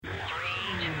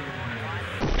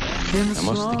Now,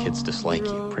 most of the kids dislike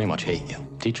you, pretty much hate you.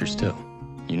 Teachers too.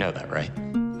 You know that, right?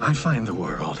 I find the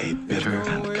world a bitter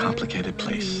and complicated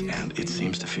place, and it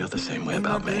seems to feel the same way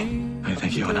about me. I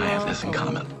think you and I have this in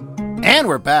common. And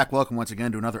we're back. Welcome once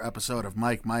again to another episode of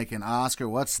Mike, and Oscar.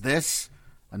 What's this?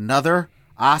 Another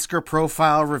Oscar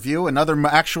profile review, another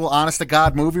actual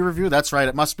honest-to-God movie review. That's right,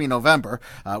 it must be November.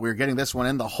 We're getting this one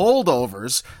in. The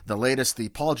Holdovers, the latest, the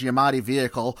Paul Giamatti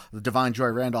vehicle, the Divine Joy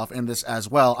Randolph in this as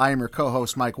well. I am your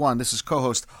co-host, Mike One. This is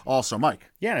co-host also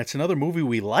Mike. Yeah, it's another movie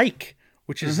we like,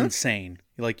 which is insane.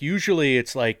 Like, usually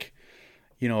it's like,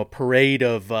 you know, a parade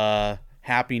of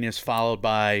happiness followed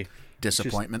by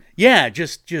disappointment.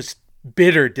 Just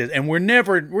bitter, and we're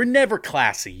never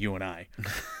classy, you and I.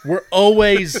 We're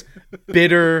always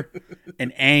bitter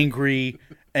and angry,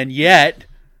 and yet,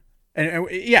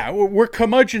 we're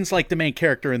curmudgeons like the main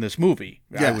character in this movie.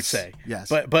 Yes, I would say. Yes,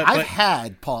 but I've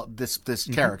had Paul this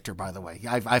character, by the way.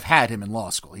 I've had him in law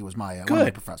school. He was my one of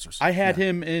my professors. I had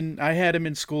him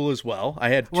in school as well. I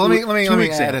had let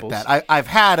me edit that. I've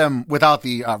had him without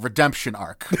the redemption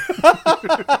arc.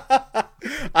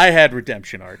 I had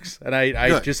redemption arcs, and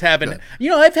I just haven't. Good.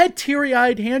 You know, I've had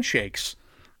teary-eyed handshakes.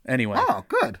 Anyway. Oh,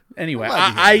 good. Anyway,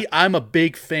 I'm a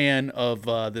big fan of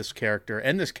this character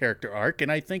and this character arc,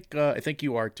 and I think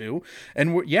you are too.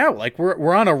 And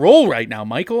we're on a roll right now,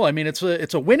 Michael. I mean, it's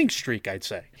a winning streak, I'd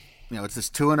say. You know, it's this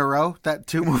two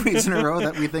movies in a row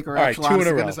that we think are actual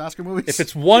honest-to-goodness Oscar movies. If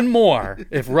it's one more,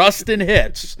 if Rustin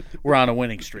hits, we're on a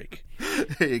winning streak.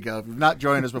 There you go. If you've not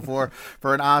joined us before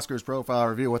for an Oscars profile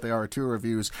review, what they are two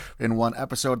reviews in one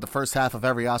episode. The first half of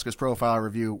every Oscars profile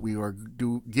review, we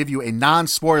give you a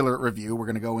non-spoiler review. We're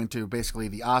going to go into basically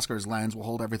the Oscars lens. We'll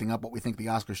hold everything up what we think the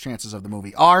Oscars chances of the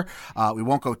movie are. We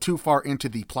won't go too far into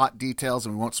the plot details,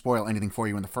 and we won't spoil anything for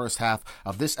you in the first half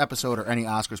of this episode or any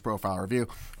Oscars profile review.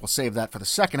 We'll save that for the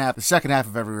second half. The second half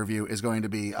of every review is going to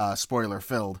be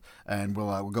spoiler-filled, and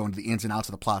we'll go into the ins and outs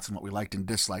of the plots and what we liked and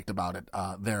disliked about it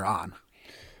thereon.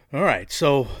 All right,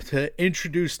 so to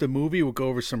introduce the movie, we'll go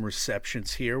over some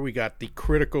receptions here. We got the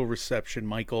critical reception,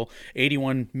 Michael,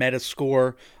 81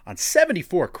 Metascore on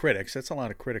 74 critics. That's a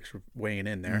lot of critics weighing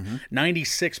in there.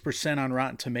 96% on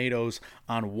Rotten Tomatoes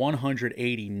on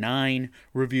 189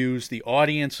 reviews. The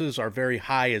audiences are very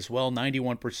high as well,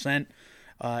 91%,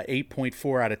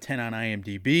 8.4 out of 10 on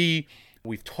IMDb.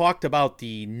 We've talked about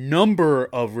the number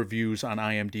of reviews on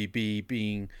IMDb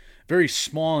being very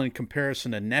small in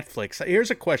comparison to Netflix.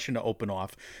 Here's a question to open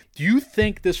off. Do you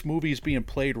think this movie is being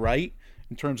played right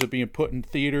in terms of being put in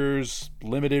theaters,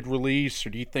 limited release,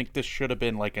 or do you think this should have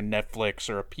been like a Netflix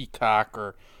or a Peacock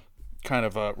or kind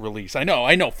of a release? I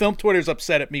know. Film Twitter's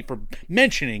upset at me for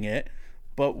mentioning it,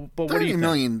 but what do you think?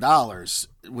 $30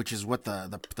 million, which is what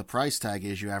the price tag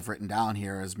is you have written down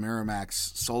here, as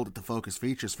Miramax sold it to Focus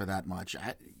Features for that much.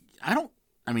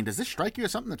 I mean, does this strike you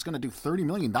as something that's going to do $30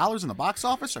 million in the box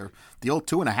office, or the old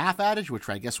 2.5 adage, which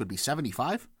I guess would be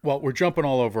 75? Well, we're jumping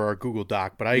all over our Google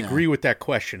Doc, but I agree with that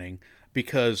questioning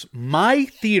because my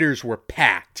theaters were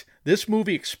packed. This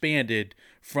movie expanded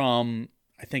from,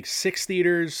 I think, 6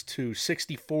 theaters to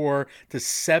 64 to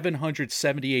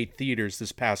 778 theaters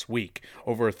this past week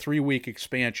over a 3-week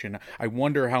expansion. I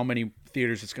wonder how many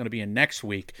theaters it's going to be in next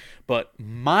week, but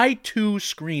my 2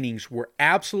 screenings were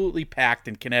absolutely packed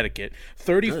in Connecticut.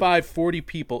 40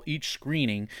 people each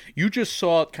screening. You just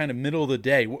saw it kind of middle of the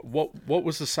day. What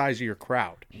was the size of your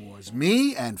crowd? It was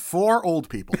me and 4 old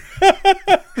people.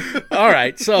 All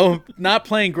right, so not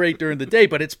playing great during the day,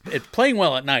 but it's playing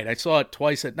well at night. I saw it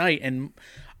twice at night, and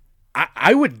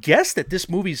I would guess that this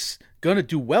movie's going to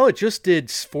do well. It just did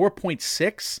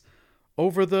 4.6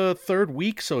 over the 3rd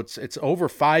week, so it's over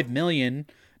 5 million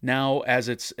now as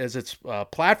it's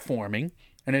platforming,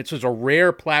 and it's a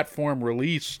rare platform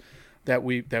release that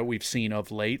we've seen of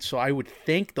late. So I would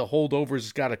think the Holdovers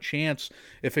has got a chance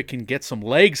if it can get some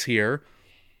legs here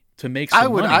to make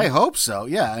some money. I hope so.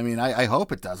 Yeah, I mean, I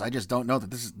hope it does. I just don't know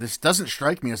that this doesn't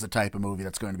strike me as the type of movie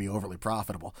that's going to be overly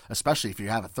profitable, especially if you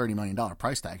have a $30 million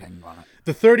price tag hanging on it.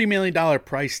 The $30 million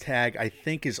price tag, I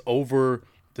think, is over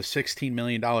the $16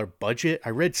 million budget. I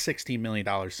read $16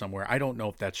 million somewhere. I don't know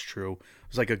if that's true. It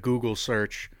was like a Google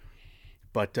search.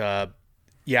 But, I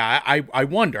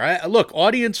wonder. Look,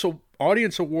 audience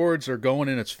awards are going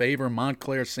in its favor.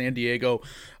 Montclair, San Diego,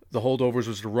 the Holdovers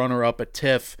was the runner-up at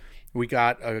TIFF. We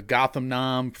got a Gotham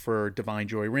nom for Divine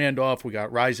Joy Randolph. We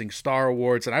got Rising Star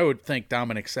Awards. And I would think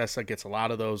Dominic Sessa gets a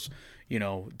lot of those,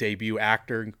 debut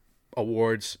actor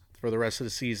awards for the rest of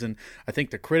the season. I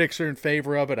think the critics are in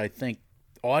favor of it. I think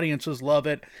audiences love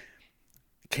it.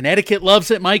 Connecticut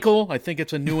loves it, Michael. I think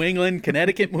it's a New England,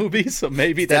 Connecticut movie, so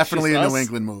maybe that's definitely just a us. New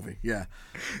England movie. Yeah.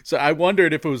 So I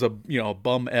wondered if it was a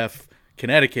bum F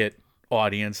Connecticut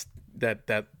audience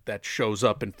that shows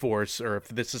up in force, or if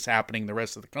this is happening in the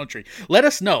rest of the country. Let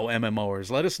us know, MMOers.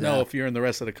 Let us know if you're in the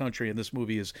rest of the country and this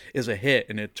movie is a hit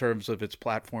in terms of its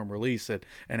platform release and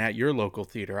at your local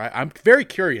theater. I'm very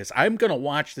curious. I'm going to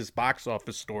watch this box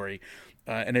office story,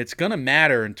 and it's going to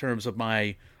matter in terms of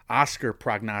my Oscar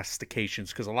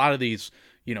prognostications, because a lot of these,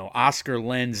 Oscar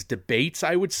lens debates,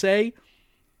 I would say,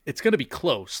 it's going to be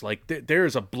close. Like there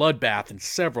is a bloodbath in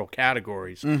several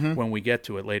categories when we get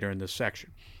to it later in this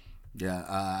section. Yeah,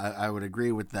 I would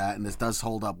agree with that, and this does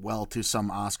hold up well to some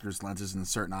Oscars lenses in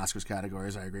certain Oscars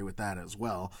categories. I agree with that as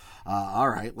well. All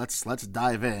right, let's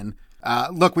dive in.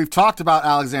 Look, we've talked about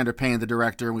Alexander Payne, the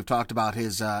director, and we've talked about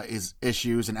his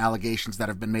issues and allegations that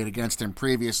have been made against him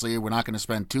previously. We're not going to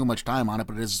spend too much time on it,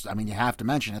 but you have to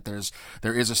mention it.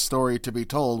 There is a story to be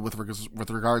told with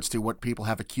regards to what people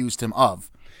have accused him of.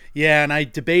 Yeah, and I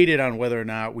debated on whether or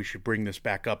not we should bring this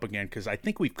back up again, because I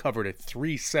think we've covered it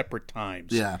 3 separate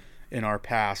times. Yeah. In our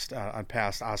past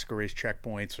Oscar race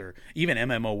checkpoints or even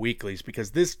MMO weeklies,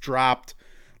 because this dropped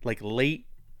like late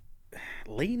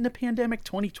in the pandemic,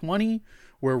 2020,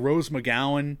 where Rose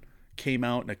McGowan came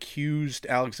out and accused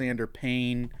Alexander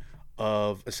Payne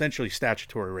of essentially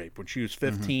statutory rape. When she was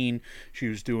 15, she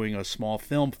was doing a small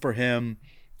film for him,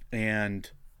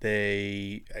 and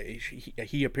he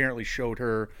apparently showed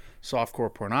her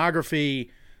softcore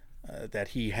pornography that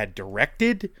he had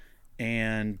directed.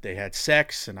 And they had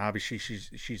sex, and obviously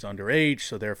she's underage,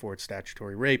 so therefore it's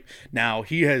statutory rape. Now,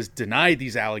 he has denied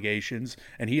these allegations,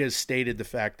 and he has stated the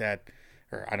fact that,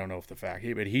 or I don't know if the fact,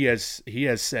 but he has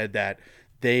said that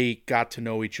they got to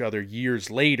know each other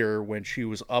years later when she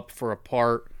was up for a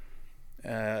part,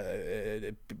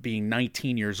 being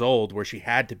 19 years old, where she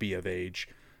had to be of age.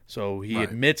 So he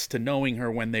admits to knowing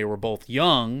her when they were both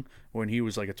young, when he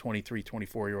was like a 23,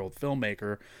 24-year-old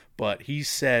filmmaker, but he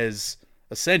says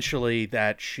essentially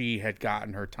that she had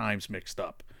gotten her times mixed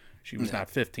up. She was not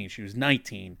 15, she was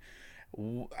 19.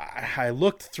 I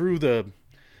looked through the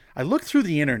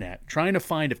internet trying to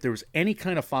find if there was any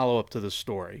kind of follow-up to the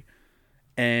story.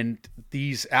 And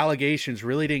these allegations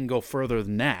really didn't go further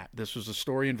than that. This was a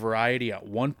story in Variety at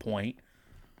one point.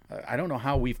 I don't know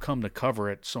how we've come to cover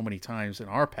it so many times in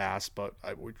our past, but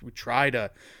we try to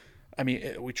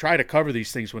cover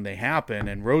these things when they happen,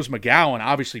 and Rose McGowan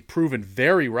obviously proven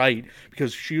very right,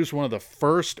 because she was one of the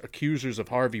first accusers of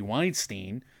Harvey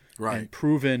Weinstein, and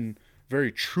proven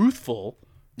very truthful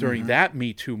during that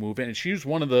Me Too movement, and she was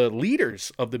one of the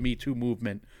leaders of the Me Too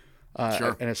movement,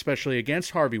 and especially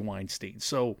against Harvey Weinstein.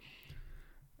 So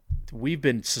we've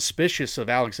been suspicious of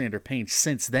Alexander Payne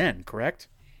since then, correct?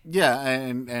 Yeah,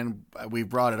 and we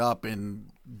brought it up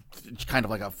in kind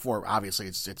of like obviously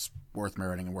it's worth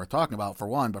meriting and worth talking about, for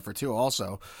one, but for two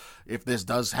also, if this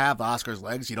does have the Oscars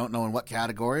legs, you don't know in what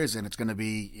categories, and it's going to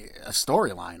be a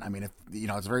storyline. I mean, if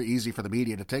it's very easy for the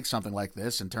media to take something like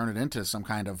this and turn it into some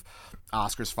kind of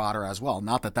Oscars fodder as well.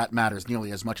 Not that matters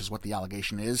nearly as much as what the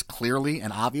allegation is, clearly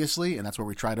and obviously, and that's where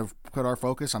we try to put our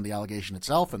focus on the allegation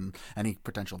itself and any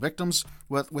potential victims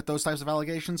with those types of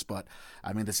allegations. But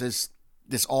I mean,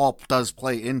 this all does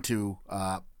play into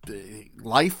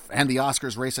life and the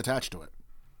Oscars race attached to it.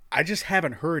 I just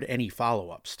haven't heard any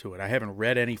follow-ups to it. I haven't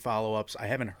read any follow-ups. I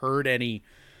haven't heard any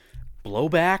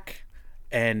blowback.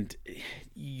 And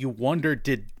you wonder,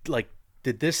 did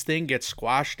this thing get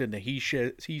squashed in the he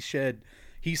said,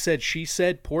 she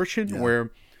said portion,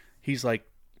 where he's like,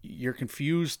 you're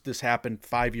confused, this happened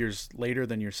 5 years later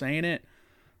than you're saying it?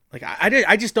 Like,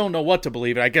 I just don't know what to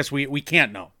believe. I guess we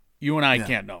can't know. You and I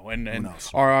can't know, and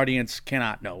our audience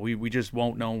cannot know. We just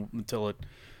won't know until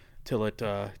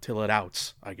it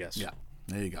outs, I guess. Yeah,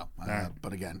 there you go.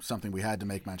 But again, something we had to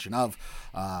make mention of.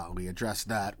 We addressed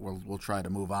that. We'll try to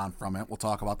move on from it. We'll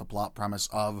talk about the plot premise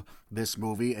of this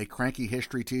movie. A cranky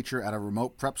history teacher at a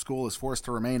remote prep school is forced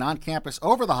to remain on campus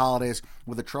over the holidays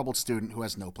with a troubled student who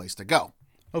has no place to go.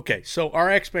 Okay, so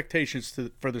our expectations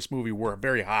for this movie were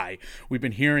very high. We've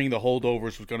been hearing The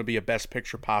Holdovers was going to be a Best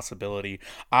Picture possibility.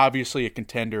 Obviously a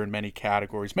contender in many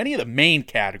categories. Many of the main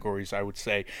categories, I would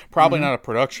say. Probably not a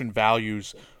production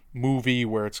values movie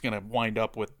where it's going to wind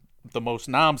up with the most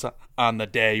noms on the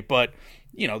day. But,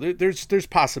 there's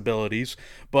possibilities.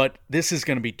 But this is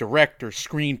going to be director,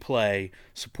 screenplay,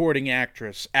 supporting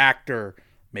actress, actor,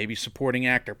 maybe supporting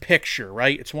actor, picture,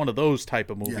 right? It's one of those type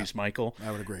of movies, Michael.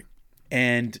 I would agree.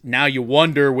 And now you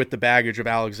wonder, with the baggage of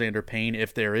Alexander Payne,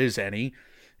 if there is any,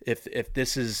 if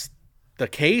this is the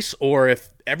case, or if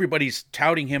everybody's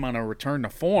touting him on a return to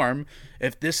form,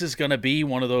 if this is going to be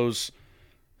one of those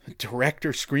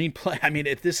director screenplay. I mean,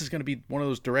 if this is going to be one of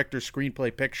those director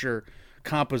screenplay picture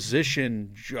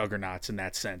composition juggernauts in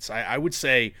that sense. I would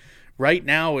say right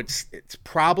now it's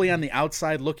probably on the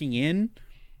outside looking in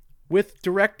with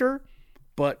director,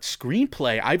 but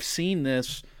screenplay, I've seen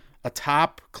this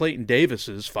atop Clayton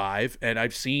Davis's 5, and I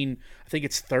think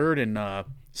it's third in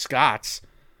Scott's,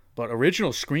 but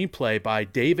original screenplay by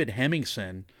David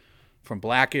Hemmingson from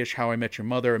Blackish, How I Met Your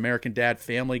Mother, American Dad,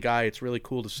 Family Guy. It's really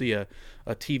cool to see a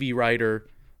TV writer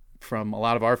from a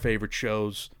lot of our favorite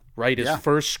shows write his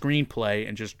first screenplay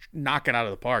and just knock it out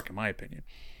of the park, in my opinion.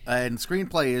 And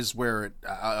screenplay is where it,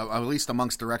 at least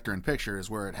amongst director and picture, is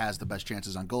where it has the best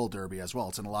chances on Gold Derby as well.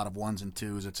 It's in a lot of 1s and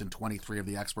 2s. It's in 23 of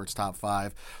the experts' top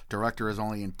 5. Director is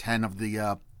only in 10 of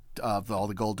the of all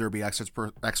the Gold Derby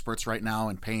experts right now.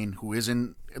 And Payne, who is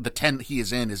in the 10 he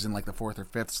is in like the 4th or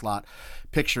 5th slot.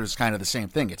 Picture is kind of the same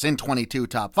thing. It's in 22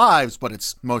 top 5s, but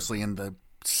it's mostly in the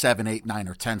 7, 8, 9,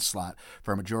 or 10 slot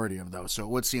for a majority of those. So it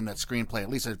would seem that screenplay, at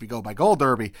least if we go by Gold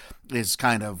Derby, is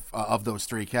kind of those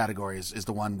 3 categories, is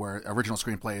the one where original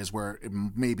screenplay is where it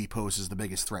maybe poses the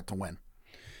biggest threat to win.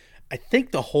 I think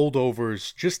the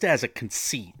Holdovers, just as a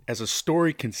conceit, as a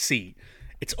story conceit,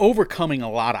 it's overcoming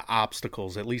a lot of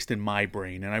obstacles, at least in my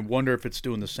brain. And I wonder if it's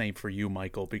doing the same for you,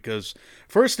 Michael, because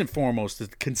first and foremost, the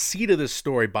conceit of this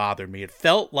story bothered me. It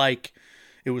felt like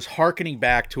it was hearkening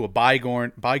back to a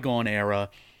bygone era,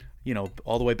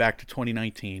 all the way back to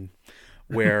 2019,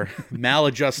 where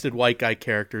maladjusted white guy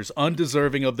characters,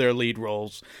 undeserving of their lead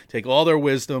roles, take all their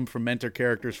wisdom from mentor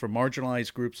characters from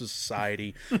marginalized groups of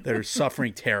society that are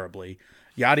suffering terribly.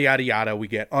 Yada, yada, yada. We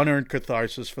get unearned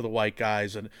catharsis for the white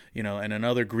guys, and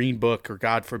another Green Book, or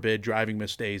God forbid, Driving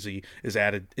Miss Daisy is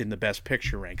added in the Best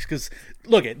Picture ranks. Because,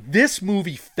 look, this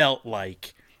movie felt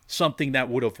like something that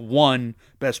would have won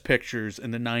Best Pictures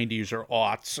in the 90s or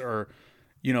aughts, or,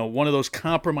 one of those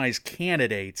compromise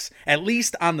candidates, at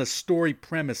least on the story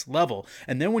premise level.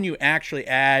 And then when you actually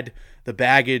add the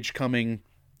baggage coming,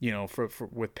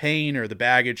 with Payne, or the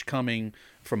baggage coming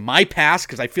from my past,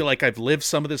 because I feel like I've lived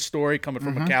some of this story coming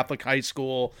from a Catholic high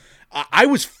school, I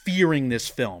was fearing this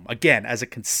film. Again, as a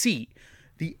conceit,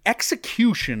 the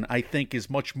execution, I think, is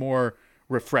much more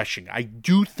refreshing. I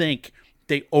do think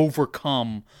they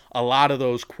overcome a lot of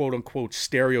those quote-unquote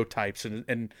stereotypes,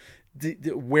 and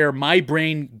where my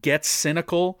brain gets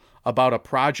cynical about a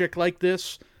project like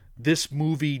this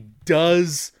movie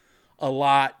does a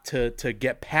lot to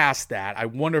get past that. I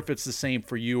wonder if it's the same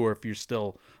for you, or if you're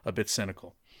still a bit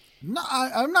cynical. No,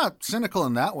 I'm not cynical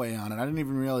in that way on it. I didn't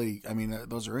even really,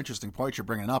 those are interesting points you're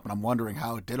bringing up, and I'm wondering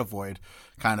how it did avoid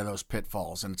kind of those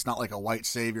pitfalls. And it's not like a white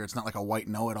savior. It's not like a white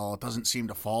know-it-all. It doesn't seem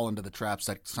to fall into the traps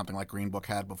that something like Green Book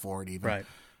had before it even. Right.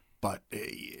 But,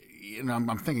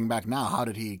 I'm thinking back now, how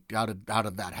did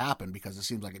that happen? Because it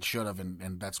seems like it should have,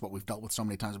 and that's what we've dealt with so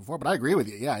many times before. But I agree with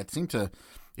you. Yeah, it seemed to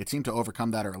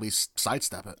overcome that, or at least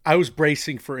sidestep it. I was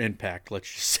bracing for impact,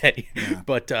 let's just say. Yeah.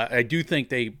 But I do think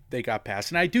they got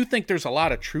past. And I do think there's a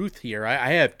lot of truth here.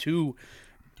 I have 2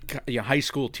 high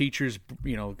school teachers,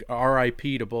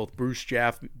 R.I.P. to both Bruce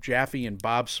Jaffe and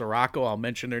Bob Sirocco. I'll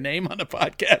mention their name on the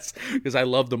podcast because I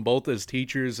loved them both as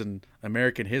teachers in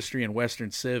American history and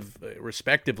Western Civ,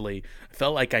 respectively. I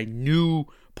felt like I knew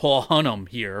Paul Hunnam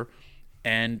here,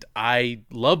 and I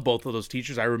love both of those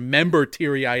teachers. I remember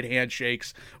teary-eyed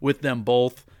handshakes with them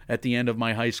both at the end of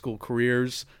my high school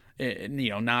careers.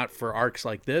 Not for arcs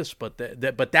like this, but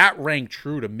that rang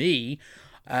true to me.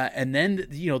 And then,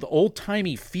 the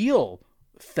old-timey feel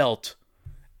felt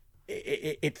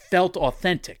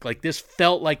authentic. Like, this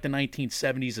felt like the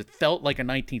 1970s. It felt like a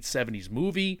 1970s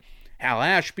movie. Hal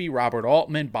Ashby, Robert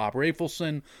Altman, Bob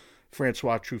Rafelson,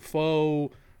 Francois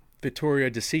Truffaut, Vittorio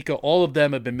De Sica, all of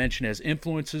them have been mentioned as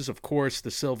influences. Of course,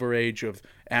 the Silver Age of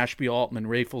Ashby, Altman,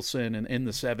 Rafelson, and in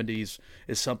the 70s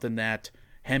is something that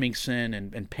Hemmingson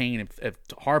and Payne have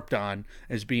harped on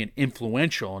as being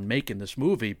influential in making this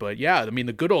movie. But yeah,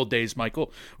 the good old days,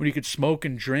 Michael, when you could smoke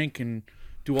and drink and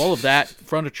do all of that in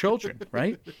front of children,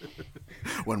 right?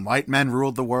 When white men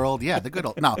ruled the world. Yeah, the good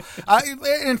old... No.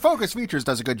 And Focus Features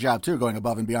does a good job, too, going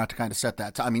above and beyond to kind of set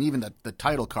that... even the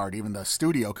title card, even the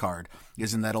studio card,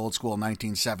 is in that old school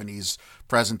 1970s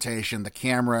presentation. The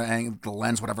camera and the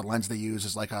lens, whatever lens they use,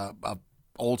 is like a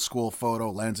old school photo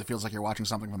lens. It feels like you're watching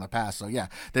something from the past. So yeah,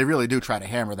 they really do try to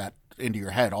hammer that into your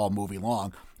head all movie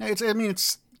long.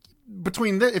 It's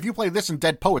between if you play this and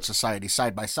Dead Poets Society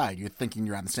side by side, you're thinking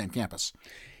you're on the same campus.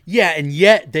 Yeah, and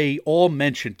yet they all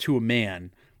mentioned to a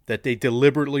man that they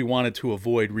deliberately wanted to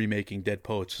avoid remaking Dead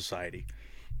Poets Society.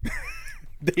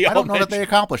 I don't know that they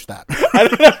accomplished that. I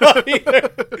don't know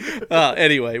either.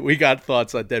 Anyway, we got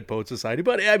thoughts on Dead Poets Society,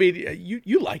 but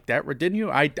you liked that, didn't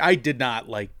you? I did not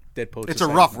like Dead Poet It's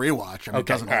Society. a rough rewatch. I mean, it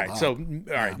Okay, doesn't all hold right. up. So,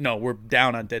 all right, no, we're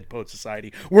down on Dead Poet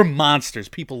Society. We're monsters.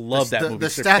 People love that movie. The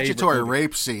It's their favorite statutory movie.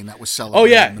 rape scene that was Oh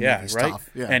celebrated yeah, in the yeah, movie is right. tough.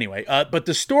 Yeah. Anyway, but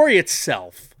the story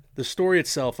itself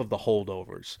of the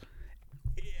Holdovers,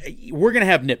 we're gonna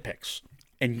have nitpicks,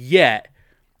 and yet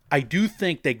I do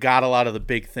think they got a lot of the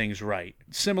big things right.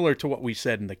 Similar to what we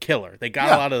said in The Killer, they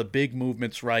got a lot of the big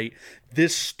movements right.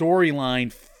 This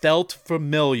storyline felt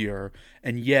familiar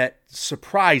and yet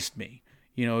surprised me.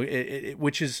 You know,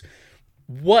 which is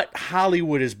what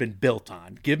Hollywood has been built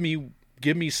on. Give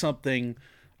me something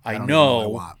I don't even know. what I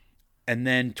want. And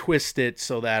then twist it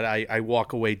so that I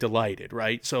walk away delighted,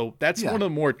 right? So that's one of the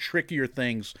more trickier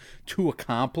things to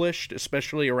accomplish,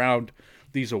 especially around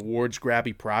these awards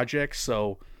grabby projects.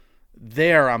 So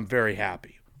there, I'm very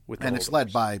happy with. And it's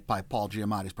led by Paul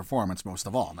Giamatti's performance most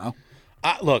of all. No,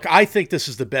 look, I think this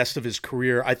is the best of his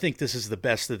career. I think this is the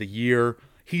best of the year.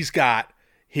 He's got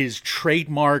his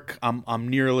trademark I'm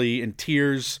nearly in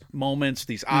tears moments,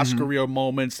 these Oscar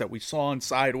moments that we saw in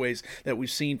Sideways, that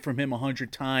we've seen from him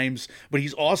 100 times. But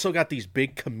he's also got these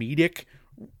big comedic,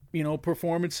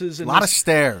 performances. A lot of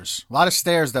stares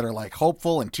that are like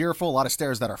hopeful and tearful. A lot of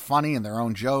stares that are funny and their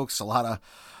own jokes. A lot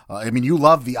of, you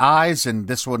love the eyes, and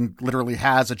this one literally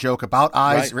has a joke about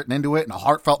eyes written into it, and a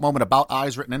heartfelt moment about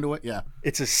eyes written into it. Yeah,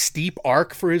 it's a steep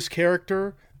arc for his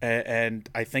character. And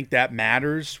I think that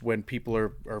matters when people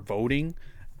are voting.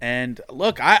 And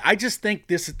look, I just think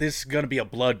this is going to be a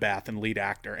bloodbath in lead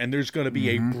actor, and there's going to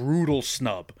be a brutal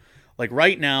snub. Like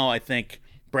right now, I think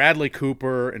Bradley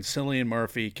Cooper and Cillian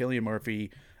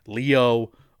Murphy,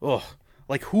 Leo.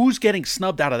 Like who's getting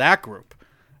snubbed out of that group?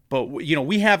 But,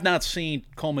 we have not seen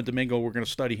Coleman Domingo. We're going to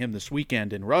study him this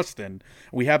weekend in Rustin.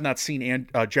 We have not seen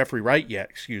Jeffrey Wright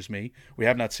yet, We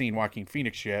have not seen Joaquin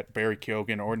Phoenix yet, Barry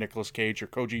Keoghan, or Nicolas Cage, or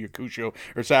Koji Yakusho,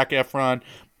 or Zac Efron.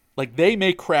 Like, they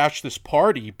may crash this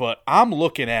party, but I'm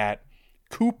looking at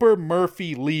Cooper,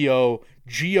 Murphy, Leo,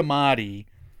 Giamatti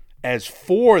as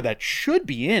 4 that should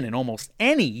be in almost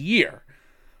any year.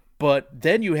 But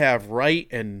then you have Wright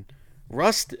and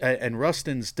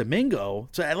Rustin's Domingo,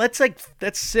 so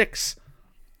that's 6,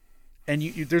 and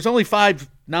there's only 5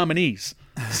 nominees.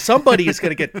 Somebody is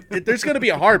going to get. There's going to be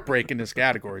a heartbreak in this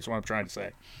category. Is what I'm trying to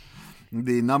say.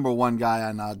 The number one guy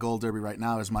on Gold Derby right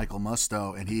now is Michael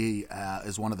Musto, and he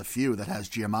is one of the few that has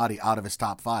Giamatti out of his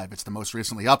top 5. It's the most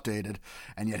recently updated,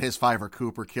 and yet his 5 are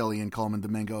Cooper, Killian, Coleman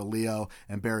Domingo, Leo,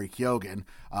 and Barry Keoghan,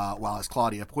 while his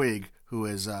Claudia Puig, who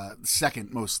is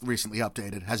second most recently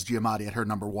updated, has Giamatti at her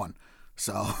number 1.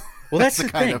 So, well, that's the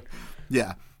kind thing. of,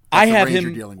 yeah. I have him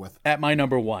him dealing with. At my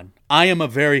number 1. I am a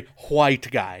very white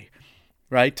guy,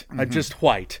 right? I'm just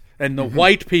white, and the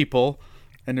white people,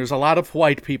 and there's a lot of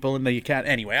white people in the Academy.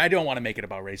 Anyway, I don't want to make it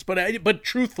about race, but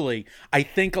truthfully, I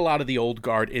think a lot of the old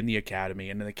guard in the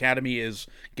Academy, and the Academy is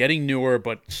getting newer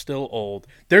but still old.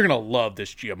 They're gonna love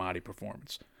this Giamatti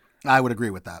performance. I would agree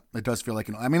with that. It does feel like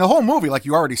the whole movie, like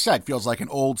you already said, feels like an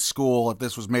old school. If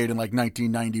this was made in like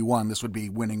 1991, this would be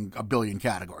winning a billion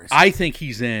categories. I think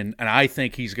he's in, and I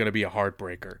think he's going to be a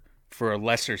heartbreaker for a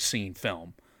lesser seen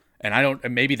film. And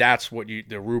maybe that's what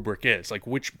the rubric is. Like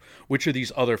which of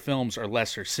these other films are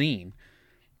lesser seen?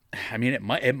 I mean,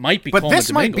 it might be. But Coleman this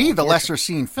Domingo, might be the lesser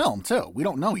seen film too. We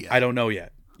don't know yet. I don't know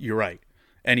yet. You're right.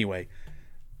 Anyway.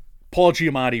 Paul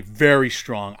Giamatti, very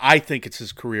strong. I think it's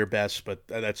his career best, but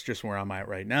that's just where I'm at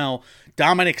right now.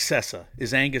 Dominic Sessa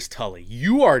is Angus Tully.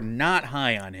 You are not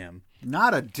high on him.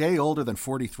 Not a day older than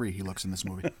 43 he looks in this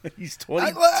movie. He's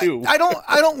 22. I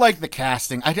don't like the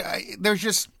casting.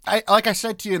 Like I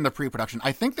said to you in the pre-production,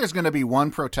 I think there's going to be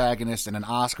one protagonist in an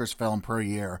Oscars film per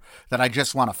year that I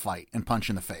just want to fight and punch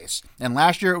in the face. And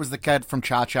last year it was the kid from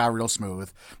Cha-Cha Real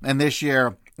Smooth. And this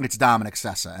year it's Dominic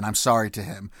Sessa, and I'm sorry to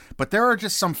him. But there are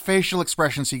just some facial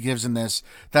expressions he gives in this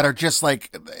that are just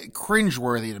like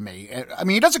cringeworthy to me. I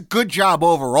mean, he does a good job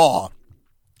overall,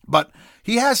 but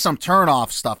he has some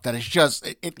turn-off stuff that is just,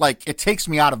 it takes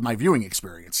me out of my viewing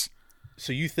experience.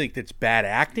 So you think it's bad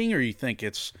acting, or you think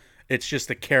it's just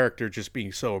the character just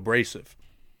being so abrasive?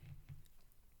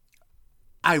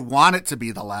 I want it to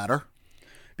be the latter.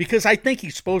 Because I think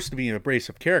he's supposed to be an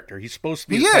abrasive character. He's supposed to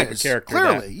be the type of character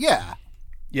clearly, yeah.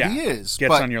 Yeah, he is.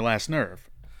 Gets on your last nerve.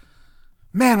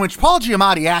 Man, when Paul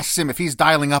Giamatti asks him if he's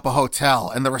dialing up a hotel,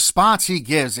 and the response he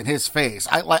gives in his face,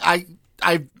 I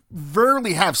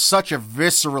rarely have such a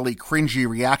viscerally cringy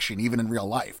reaction, even in real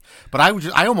life. But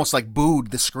I almost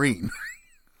booed the screen.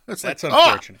 That's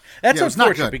unfortunate. That's unfortunate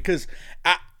not good. because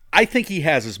I think he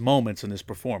has his moments in this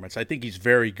performance. I think he's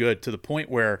very good to the point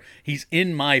where he's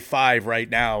in my 5 right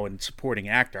now in supporting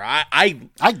actor. I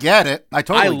get it. I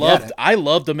totally get it. I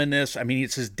loved him in this. I mean,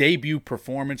 it's his debut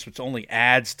performance, which only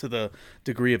adds to the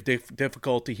degree of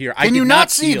difficulty here. Can you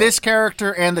not see this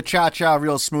character and the Cha-Cha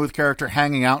Real Smooth character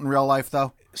hanging out in real life,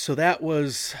 though? So that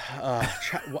was,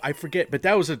 I forget, but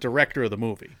that was a director of the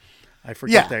movie. I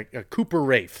forget that Cooper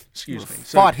Rafe. Excuse me.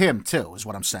 Fought him too, is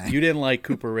what I'm saying. You didn't like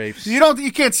Cooper Rafe.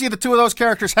 You can't see the two of those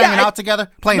characters hanging out together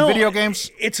playing video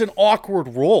games. It's an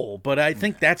awkward role, but I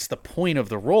think that's the point of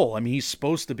the role. I mean, he's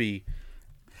supposed to be.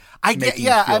 I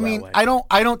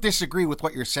don't disagree with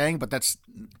what you're saying, but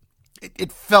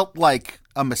it felt like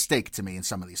a mistake to me in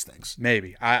some of these things.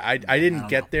 Maybe I didn't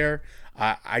get there.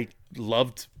 I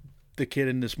loved the kid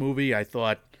in this movie. I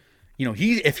thought,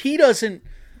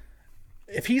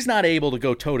 if he's not able to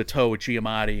go toe-to-toe with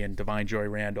Giamatti and Divine Joy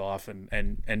Randolph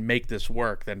and make this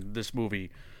work, then this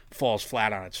movie falls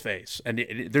flat on its face. And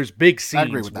there's big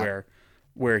scenes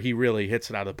where he really hits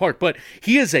it out of the park. But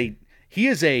he is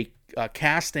a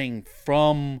casting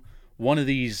from one of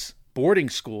these boarding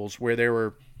schools where they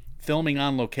were filming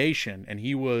on location, and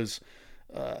he was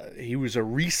a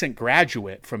recent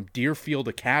graduate from Deerfield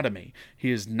Academy.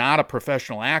 He is not a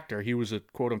professional actor. He was a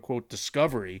quote-unquote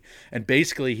discovery. And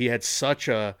basically he had such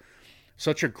a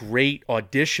great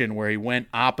audition where he went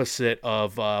opposite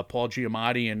of Paul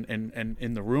Giamatti and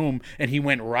in the room, and he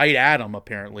went right at him,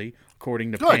 apparently,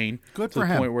 according to Payne, to the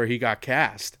point where he got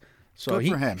cast. So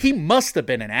he must have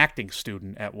been an acting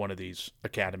student at one of these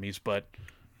academies, but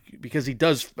because he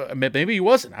does, maybe he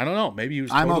wasn't. I don't know. Maybe he was.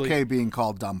 I'm okay being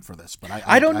called dumb for this, but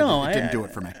I don't know. It didn't do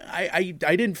it for me. I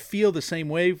didn't feel the same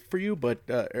way for you, but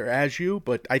or as you.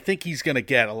 But I think he's going to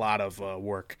get a lot of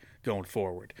work going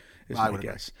forward. Is my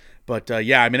guess. But I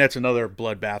mean, that's another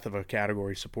bloodbath of a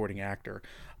category supporting actor.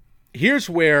 Here's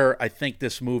where I think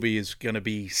this movie is going to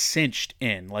be cinched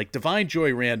in. Like Divine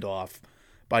Joy Randolph,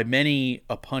 by many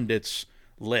a pundit's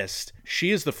list,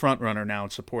 she is the front runner now in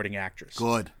supporting actress.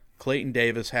 Good. Clayton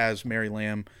Davis has Mary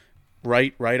Lamb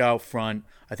right out front.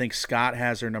 I think Scott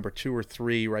has her number 2 or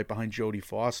 3 right behind Jodie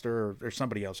Foster or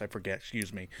somebody else. I forget.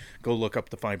 Excuse me. Go look up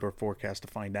the Feinberg forecast to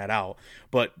find that out.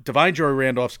 But Divine Joy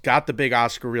Randolph's got the big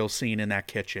Oscar reel scene in that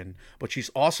kitchen, but she's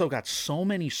also got so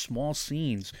many small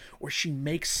scenes where she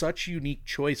makes such unique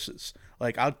choices.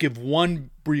 Like, I'll give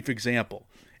one brief example.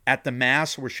 At the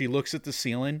Mass, where she looks at the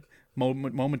ceiling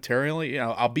momentarily,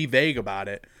 I'll be vague about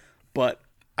it, but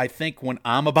I think when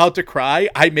I'm about to cry,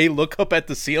 I may look up at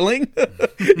the ceiling,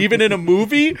 even in a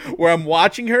movie where I'm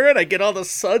watching her and I get all the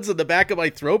suds in the back of my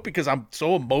throat because I'm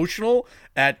so emotional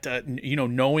at,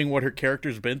 knowing what her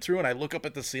character's been through. And I look up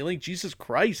at the ceiling. Jesus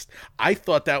Christ. I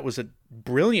thought that was a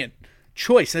brilliant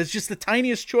choice. And it's just the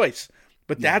tiniest choice,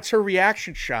 but that's her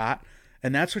reaction shot.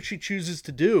 And that's what she chooses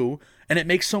to do. And it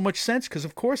makes so much sense because,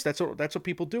 of course, that's what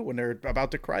people do when they're about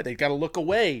to cry. They got to look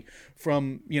away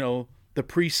from, the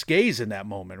priest's gaze in that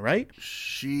moment, right?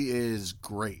 She is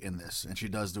great in this, and she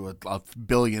does do a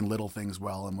billion little things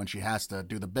well, and when she has to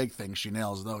do the big things, she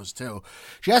nails those too.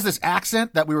 She has this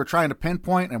accent that we were trying to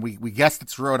pinpoint, and we guessed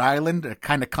it's Rhode Island. It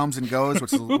kind of comes and goes,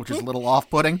 which is a little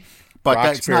off-putting. But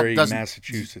Roxbury,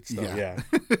 Massachusetts, though, yeah.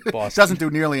 Boston. Doesn't do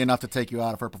nearly enough to take you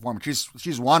out of her performance.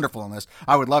 She's wonderful in this.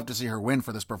 I would love to see her win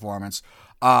for this performance.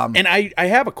 And I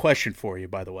have a question for you,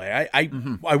 by the way.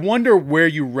 I wonder where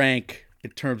you rank in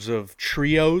terms of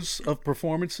trios of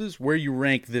performances, where you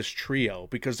rank this trio,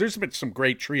 because there's been some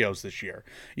great trios this year.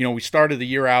 We started the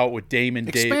year out with Damon.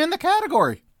 Expand the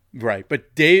category. Right,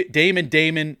 but Damon,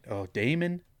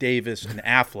 Davis, and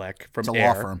Affleck from it's a Air.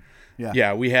 Law firm.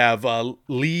 Yeah, we have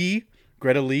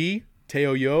Greta Lee,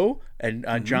 Teo Yo, and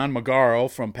John Magaro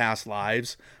from Past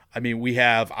Lives. I mean, we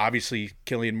have, obviously,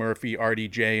 Cillian Murphy,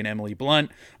 RDJ, and Emily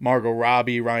Blunt, Margot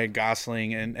Robbie, Ryan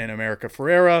Gosling, and America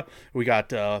Ferrera. We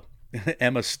got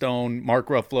Emma Stone, Mark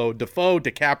Ruffalo, Dafoe,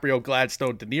 DiCaprio,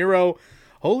 Gladstone, De Niro.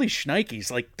 Holy shnikes,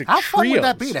 like the How trios. fun would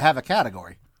that be to have a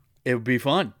category? It would be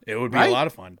fun. It would be a lot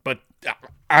of fun. But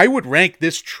I would rank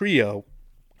this trio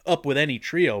up with any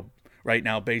trio right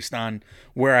now based on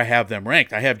where I have them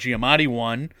ranked. I have Giamatti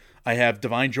 1, I have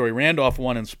Divine Joy Randolph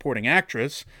 1 in supporting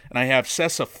actress, and I have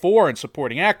Tessa 4 in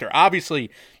supporting actor. Obviously,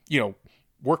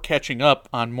 we're catching up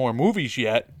on more movies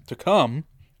yet to come,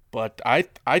 but I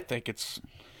think it's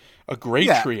a great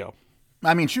trio.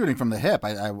 I mean, shooting from the hip,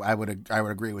 I would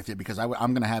agree with you because I'm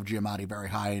going to have Giamatti very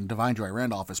high, and Divine Joy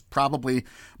Randolph is probably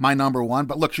my number 1.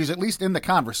 But look, she's at least in the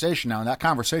conversation now, and that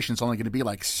conversation is only going to be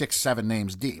like 6-7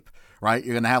 names deep, right?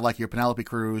 You're going to have like your Penelope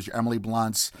Cruz, your Emily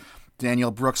Blunts,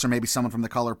 Danielle Brooks, or maybe someone from The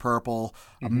Color Purple,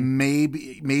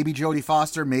 maybe Jodie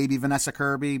Foster, maybe Vanessa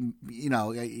Kirby. You're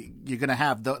going to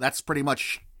have that's pretty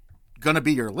much going to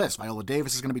be your list. Viola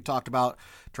Davis is going to be talked about,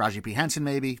 Taraji P. Henson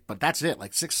maybe, but that's it.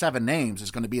 Like 6-7 names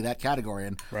is going to be that category,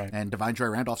 and Divine Joy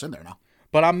Randolph's in there now.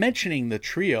 But I'm mentioning the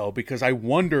trio because I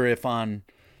wonder if on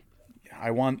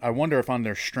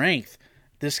their strength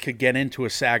this could get into a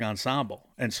SAG ensemble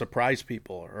and surprise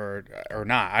people or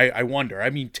not. I wonder. I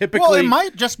mean, typically, well, it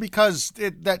might just because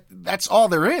that's all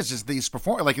there is these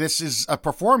like this is a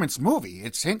performance movie.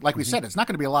 It's like we said, it's not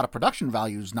going to be a lot of production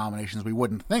values nominations. We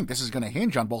wouldn't think this is going to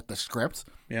hinge on both the script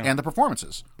and the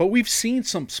performances. But we've seen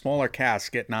some smaller casts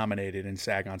get nominated in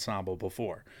SAG ensemble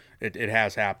before. It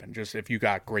has happened. Just if you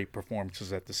got great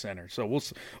performances at the center. So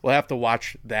we'll have to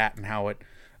watch that and how it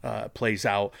plays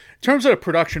out. In terms of the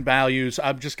production values,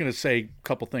 I'm just going to say a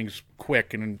couple things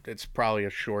quick, and it's probably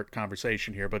a short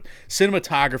conversation here. But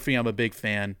cinematography, I'm a big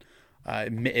fan.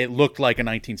 It looked like a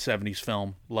 1970s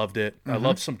film. Loved it. I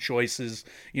love some choices.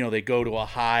 They go to a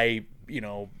high,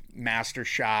 master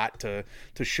shot to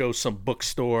show some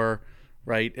bookstore.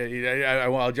 Right, I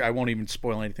won't even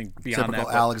spoil anything beyond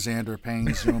Typical that. Alexander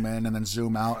Payne zoom in and then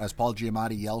zoom out as Paul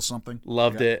Giamatti yells something.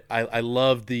 Loved it. I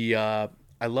loved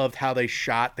I loved how they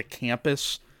shot the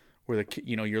campus, where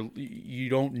you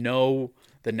don't know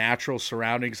the natural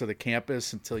surroundings of the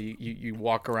campus until you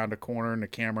walk around a corner and the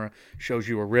camera shows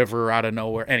you a river out of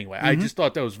nowhere. Anyway, I just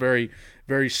thought that was very,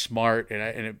 very smart,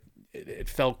 and it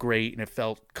felt great, and it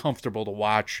felt comfortable to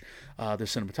watch. The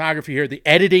cinematography here, the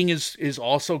editing is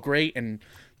also great, and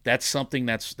that's something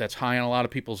that's high on a lot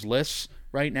of people's lists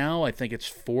right now. I think it's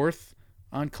 4th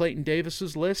on Clayton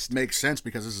Davis's list. Makes sense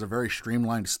because this is a very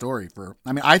streamlined story.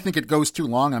 I think it goes too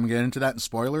long. I'm getting into that in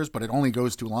spoilers, but it only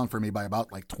goes too long for me by about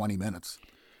 20 minutes.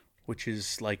 Which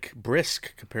is like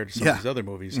brisk compared to some of these other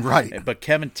movies. Right. But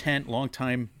Kevin Tent,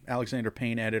 longtime Alexander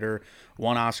Payne editor,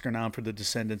 1 Oscar nom for The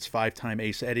Descendants, 5-time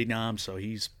Ace Eddie nom, so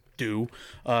he's due.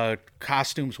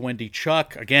 Costumes, Wendy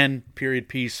Chuck, again, period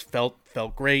piece, felt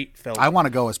great. I want to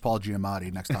go as Paul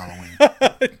Giamatti next Halloween.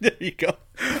 There you go.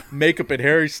 Makeup and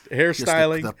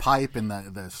hairstyling. The pipe and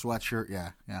the sweatshirt,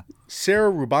 yeah.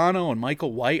 Sarah Rubano and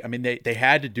Michael White. I mean, they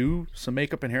had to do some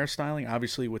makeup and hairstyling,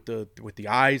 obviously with the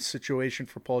eyes situation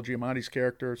for Paul Giamatti's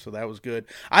character, so that was good.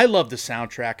 I love the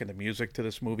soundtrack and the music to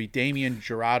this movie. Damien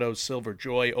Jurado's Silver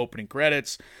Joy opening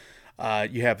credits.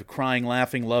 You have the Crying,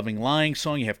 Laughing, Loving, Lying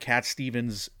song. You have Cat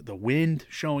Stevens' The Wind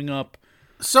showing up.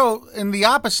 So, in the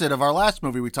opposite of our last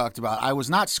movie we talked about, I was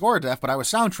not score deaf, but I was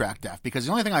soundtrack deaf, because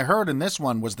the only thing I heard in this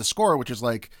one was the score, which is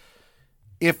like,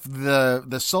 if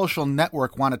the Social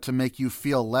Network wanted to make you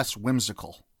feel less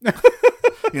whimsical.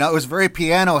 It was very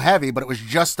piano heavy, but it was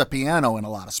just the piano in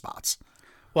a lot of spots.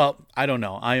 Well, I don't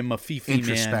know. I am a Fifi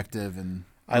Introspective man. and...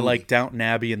 I like Downton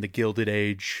Abbey and the Gilded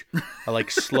Age. I like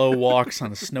slow walks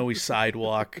on a snowy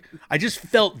sidewalk. I just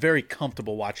felt very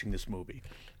comfortable watching this movie.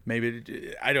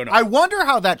 Maybe, I don't know. I wonder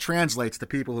how that translates to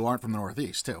people who aren't from the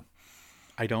Northeast, too.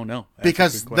 I don't know.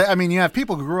 Because, you have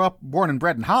people who grew up, born and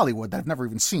bred in Hollywood that have never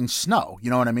even seen snow, you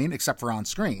know what I mean? Except for on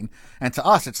screen. And to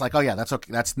us, it's like, oh yeah, that's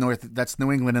okay. That's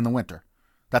New England in the winter.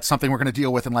 That's something we're going to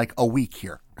deal with in like a week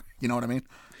here. You know what I mean?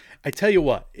 I tell you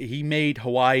what, he made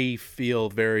Hawaii feel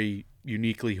very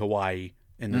uniquely Hawaii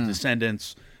in The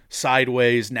Descendants,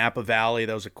 Sideways, Napa Valley.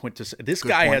 That was a quintessence. This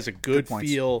guy has a good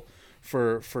feel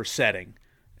for setting.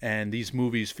 And these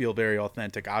movies feel very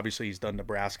authentic. Obviously, he's done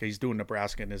Nebraska. He's doing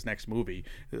Nebraska in his next movie,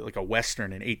 like a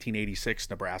Western in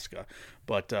 1886 Nebraska.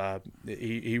 But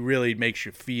he really makes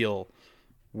you feel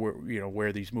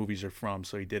where these movies are from.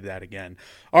 So he did that again.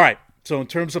 All right. So in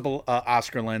terms of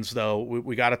Oscar lens, though,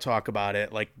 we got to talk about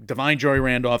it. Like Divine Joy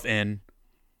Randolph in.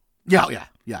 Yeah.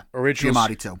 Original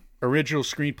Giamatti too. Original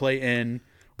screenplay in.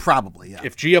 Probably, yeah.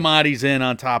 If Giamatti's in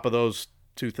on top of those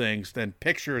two things, then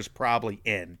picture is probably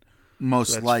in.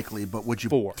 Most likely, but would you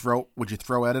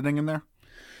throw editing in there?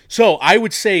 So I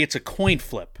would say it's a coin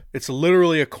flip. It's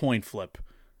literally a coin flip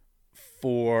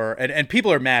and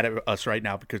people are mad at us right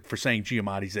now because for saying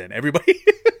Giamatti's in. Everybody,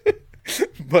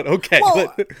 but okay.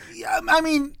 Well, yeah, I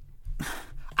mean,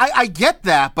 I get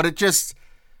that, but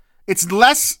it's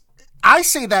less. I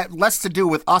say that less to do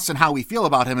with us and how we feel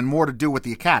about him, and more to do with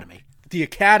the Academy. The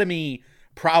Academy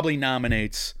probably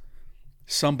nominates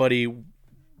somebody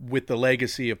with the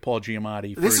legacy of Paul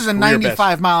Giamatti. This is a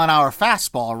 95-mile-an-hour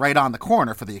fastball right on the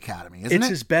corner for the Academy, isn't it? It's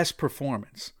his best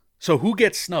performance. So who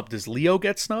gets snubbed? Does Leo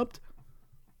get snubbed?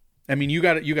 I mean, you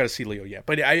got to see Leo yet,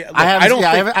 but I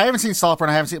haven't seen Saltburn.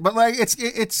 I haven't seen, but like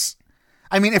it's.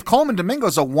 I mean, if Coleman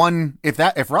Domingo's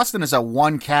if Rustin is a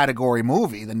one category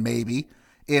movie, then maybe.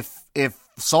 If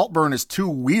Saltburn is too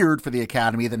weird for the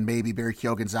Academy, then maybe Barry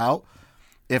Keoghan's out.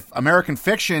 If American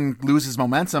Fiction loses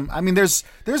momentum, I mean, there's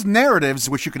narratives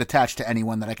which you could attach to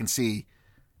anyone that I can see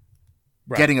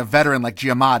getting a veteran like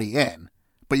Giamatti in.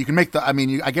 But you can make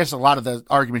I guess a lot of the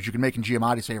arguments you can make in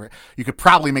Giamatti's favor, you could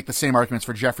probably make the same arguments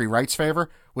for Jeffrey Wright's favor,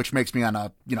 which makes me on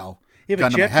a, gun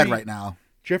to my head right now.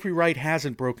 Jeffrey Wright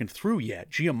hasn't broken through yet.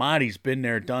 Giamatti's been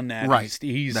there, done that. Right.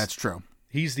 He's That's true.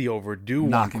 He's the overdue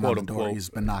knocking one, quote on the door. unquote. He's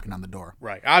been knocking on the door.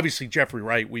 Right. Obviously, Jeffrey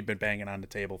Wright, we've been banging on the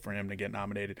table for him to get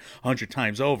nominated 100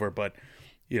 times over, but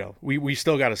we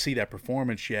still got to see that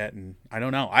performance yet, and I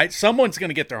don't know. Someone's going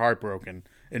to get their heart broken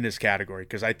in this category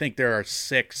because I think there are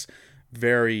 6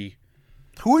 very.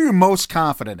 Who are you most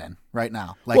confident in right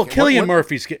now? Cillian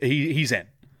Murphy's he's in.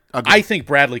 Agreed. I think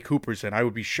Bradley Cooper's in. I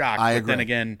would be shocked. I but agree. Then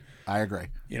again, I agree.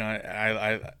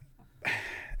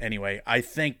 Anyway, I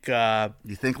think.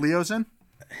 You think Leo's in?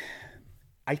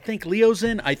 I think Leo's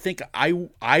in. I think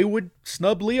I would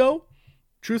snub Leo,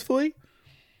 truthfully.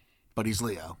 But he's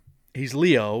Leo. He's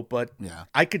Leo, but yeah.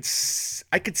 I could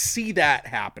see that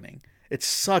happening. It's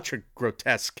such a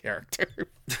grotesque character.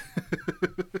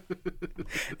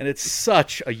 And it's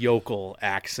such a yokel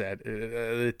accent.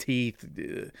 The teeth.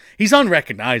 He's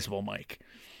unrecognizable, Mike.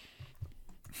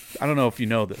 I don't know if you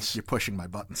know this. You're pushing my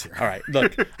buttons here. All right,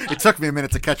 look. It took me a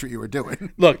minute to catch what you were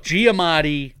doing. Look,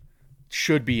 Giamatti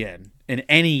should be in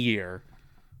any year.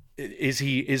 Is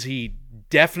he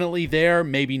definitely there?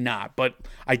 Maybe not. But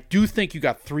I do think you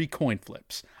got 3 coin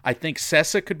flips. I think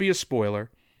Tessa could be a spoiler.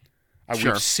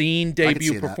 Sure. We've seen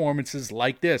debut performances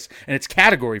like this, and it's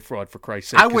category fraud, for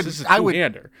Christ's sake. This is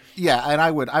two-hander. Yeah, and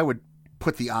I would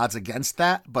put the odds against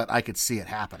that, but I could see it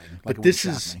happening. But this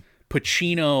is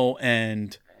Pacino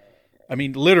and,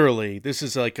 literally, this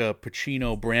is like a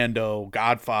Pacino, Brando,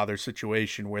 Godfather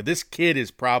situation where this kid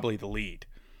is probably the lead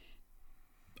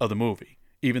of the movie,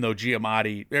 even though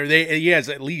Giamatti, he has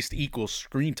at least equal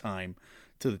screen time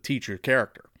to the teacher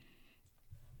character.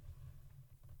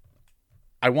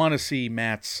 I want to see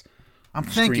Matt's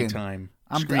screen time.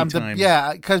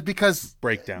 Yeah, because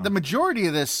breakdown. The majority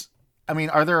of this,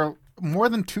 are there more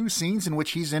than 2 scenes in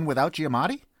which he's in without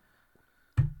Giamatti?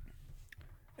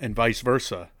 And vice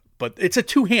versa. But it's a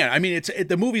two-hand.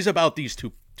 The movie's about these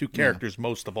two characters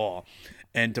most of all.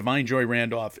 And Divine Joy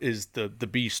Randolph is the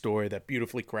B story that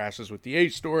beautifully crashes with the A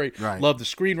story. Right. Love the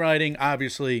screenwriting.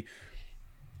 Obviously,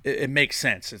 it makes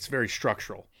sense. It's very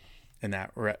structural in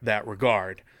that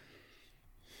regard.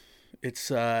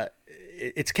 It's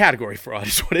category fraud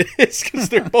is what it is because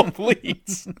they're both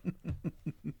leads.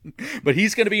 But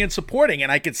he's going to be in supporting,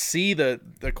 and I could see the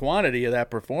quantity of that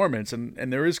performance,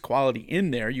 and there is quality in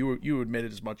there. You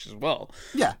admitted as much as well.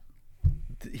 Yeah,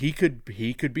 he could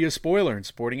be a spoiler and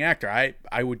supporting actor.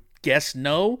 I would guess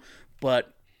no,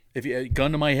 but if you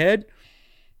gun to my head,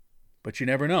 but you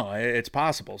never know. It's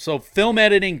possible. So film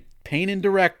editing, Payne and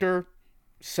director.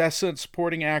 Tessa and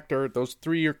supporting actor, those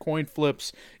 3-year coin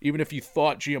flips, even if you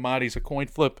thought Giamatti's a coin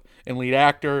flip and lead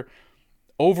actor,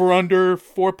 over under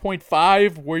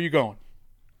 4.5, where are you going?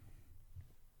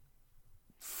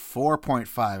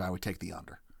 4.5, I would take the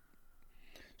under.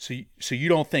 So you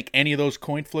don't think any of those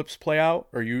coin flips play out,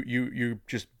 or you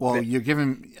just... Well, you're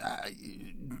giving...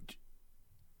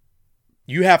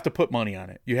 you have to put money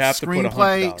on it. You have to put $100.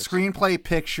 Screenplay,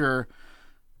 picture...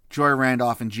 Joy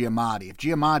Randolph and Giamatti. If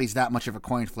Giamatti's that much of a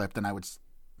coin flip, then I would,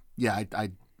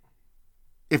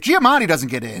 if Giamatti doesn't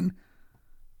get in,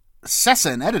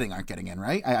 Tessa and editing aren't getting in,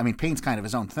 right? Payne's kind of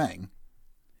his own thing.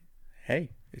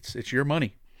 Hey, it's your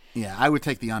money. Yeah, I would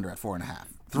take the under at 4.5.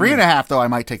 3.5 though, I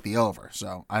might take the over.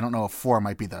 So I don't know if 4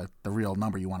 might be the real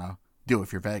number you want to do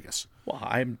if you're Vegas.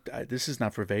 Well, this is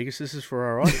not for Vegas. This is for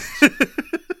our audience.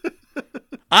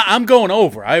 I'm going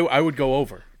over. I would go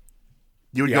over.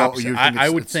 You would go. I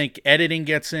would think editing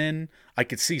gets in. I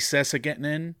could see Tessa getting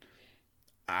in.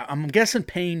 I'm guessing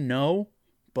Payne no,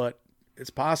 but it's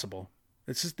possible.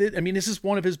 This is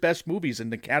one of his best movies,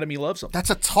 and the Academy loves him. That's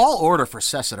a tall order for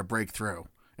Tessa to break through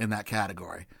in that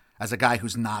category as a guy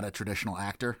who's not a traditional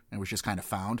actor and was just kind of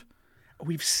found.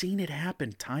 We've seen it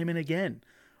happen time and again.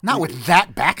 Not with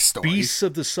that backstory. Beasts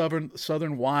of the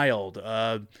Southern Wild.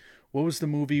 What was the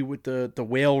movie with the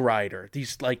whale rider?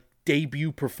 These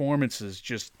debut performances,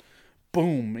 just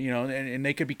boom, and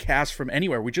they could be cast from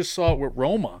anywhere. We just saw it with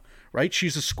Roma, right?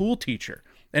 She's a school teacher,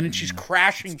 and then she's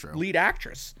crashing lead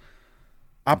actress.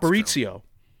 Aparicio.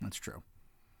 That's true.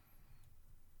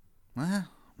 Well,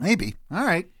 maybe. All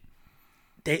right.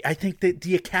 I think that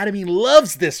the Academy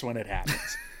loves this when it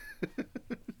happens.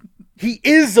 He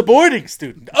is a boarding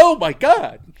student. Oh my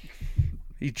God.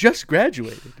 He just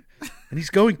graduated, and he's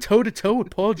going toe-to-toe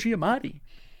with Paul Giamatti.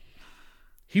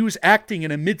 He was acting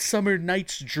in A Midsummer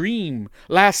Night's Dream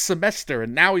last semester,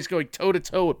 and now he's going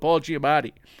toe-to-toe with Paul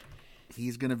Giamatti.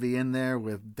 He's going to be in there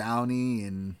with Downey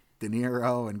and De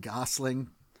Niro and Gosling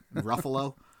and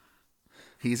Ruffalo.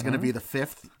 He's going to be the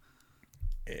 5th.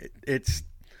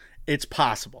 it's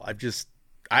possible.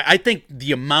 I think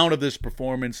the amount of this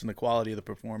performance and the quality of the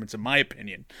performance, in my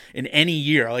opinion, in any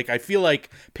year, like I feel like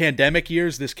pandemic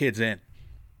years, this kid's in.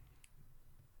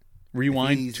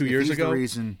 Rewind 2 years ago.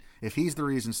 If he's the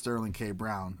reason Sterling K.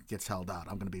 Brown gets held out,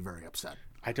 I'm going to be very upset.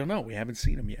 I don't know. We haven't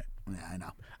seen him yet. Yeah, I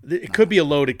know. It could be a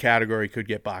loaded category. Could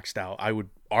get boxed out. I would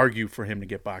argue for him to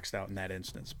get boxed out in that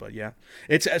instance. But yeah,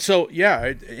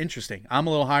 interesting. I'm a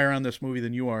little higher on this movie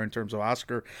than you are in terms of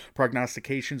Oscar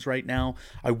prognostications right now.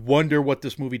 I wonder what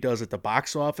this movie does at the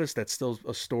box office. That's still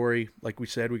a story, like we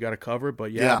said, we got to cover.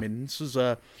 But yeah, I mean, this is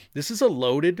a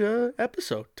loaded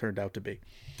episode. Turned out to be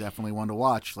definitely one to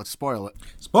watch. Let's spoil it.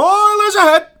 Spoilers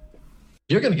ahead!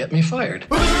 You're gonna get me fired.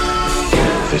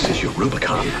 This is your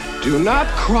Rubicon. Do not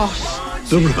cross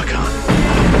the Rubicon.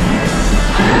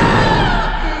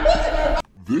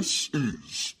 This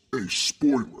is a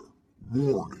spoiler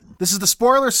warning. This is the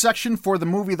spoiler section for the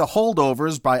movie The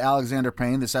Holdovers by Alexander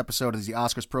Payne. This episode is the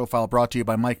Oscars Profile brought to you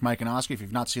by Mike, and Oscar. If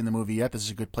you've not seen the movie yet, this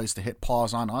is a good place to hit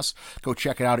pause on us. Go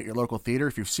check it out at your local theater.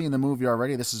 If you've seen the movie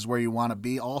already, this is where you want to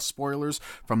be. All spoilers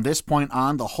from this point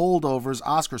on. The Holdovers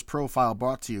Oscars Profile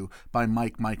brought to you by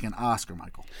Mike, and Oscar.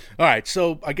 Michael. All right,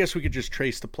 so I guess we could just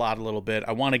trace the plot a little bit.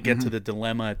 I want to get to the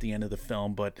dilemma at the end of the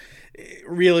film, but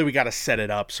really we got to set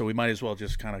it up, so we might as well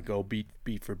just kind of go beat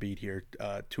for beat here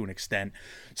to an extent.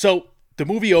 So the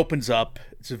movie opens up.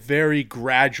 It's a very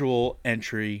gradual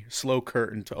entry, slow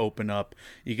curtain to open up.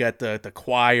 You got the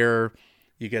choir,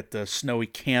 you get the snowy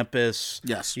campus.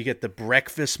 Yes. You get the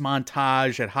breakfast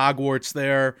montage at Hogwarts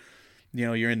there. You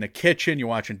know, you're in the kitchen, you're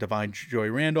watching Divine Joy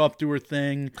Randolph do her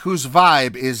thing. Whose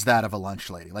vibe is that of a lunch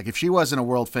lady? Like, if she wasn't a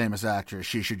world-famous actress,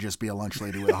 she should just be a lunch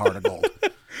lady with a heart of gold.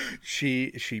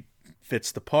 She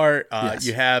fits the part.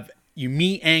 Yes. You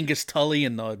meet Angus Tully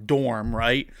in the dorm,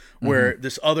 right? Where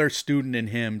this other student and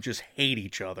him just hate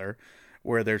each other,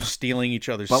 where they're stealing each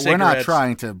other's cigarettes. But we're not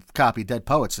trying to copy Dead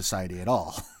Poets Society at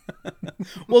all.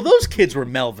 Well, those kids were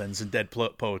Melvins in Dead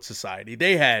Poets Society.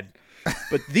 They had...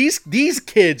 But these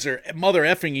kids are mother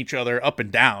effing each other up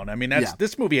and down. I mean,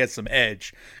 this movie has some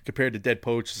edge compared to Dead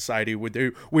Poets Society,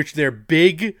 which their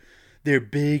big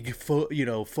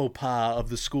faux pas of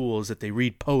the school is that they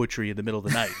read poetry in the middle of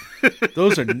the night.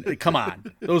 Those are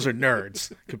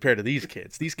nerds compared to these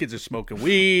kids. These kids are smoking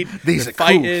weed. These are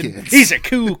fighting. Cool kids. These are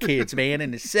cool kids, man, in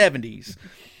the 70s.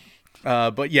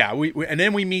 But yeah, we and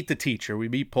then we meet the teacher. We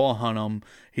meet Paul Hunnam.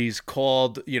 He's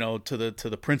called, to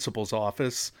the principal's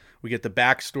office. We get the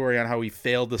backstory on how he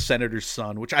failed the senator's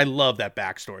son, which I love that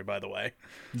backstory, by the way.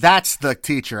 That's the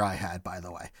teacher I had, by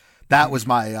the way. That was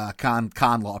my con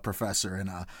law professor,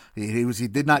 and he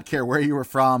did not care where you were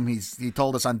from. He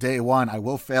told us on day one, I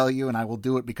will fail you, and I will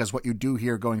do it because what you do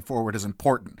here going forward is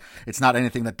important. It's not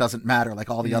anything that doesn't matter, like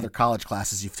all the other college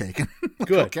classes you've taken.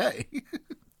 Good. Okay.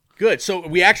 Good. So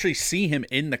we actually see him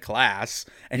in the class,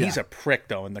 and he's a prick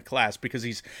though in the class because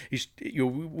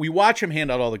we watch him hand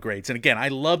out all the grades. And again, I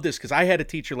love this because I had a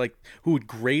teacher who would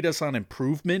grade us on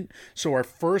improvement. So our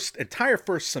entire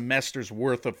first semester's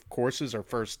worth of courses, our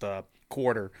first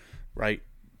quarter, right?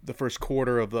 The first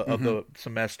quarter of the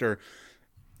semester,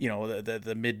 the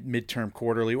midterm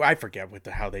quarterly. I forget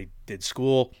how they did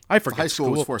school. I forget. High school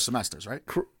was 4 semesters, right?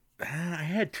 I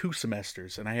had 2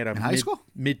 semesters, and I had a high school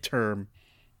midterm.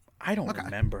 I don't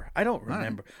remember.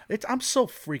 Right. I'm so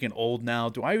freaking old now.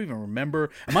 Do I even remember?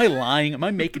 Am I lying? Am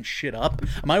I making shit up?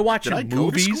 Am I watching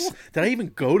movies? Did I even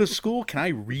go to school? Can I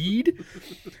read?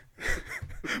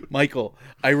 Michael,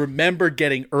 I remember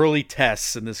getting early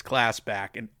tests in this class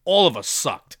back, and all of us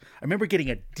sucked. I remember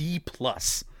getting a D+.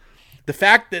 The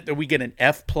fact that we get an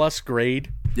F+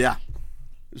 grade,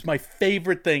 is my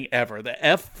favorite thing ever. The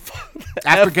F.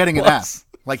 After getting an F.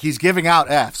 Like, he's giving out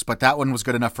Fs, but that one was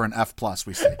good enough for an F+,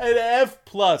 we say. An F+.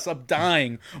 I'm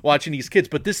dying watching these kids.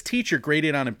 But this teacher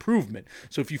graded on improvement.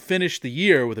 So if you finish the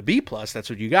year with a B+,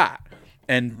 that's what you got.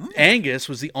 And Angus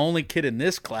was the only kid in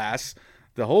this class,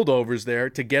 the Holdovers there,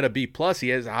 to get a B+. He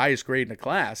has the highest grade in the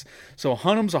class. So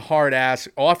Hunnam's a hard ass,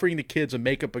 offering the kids a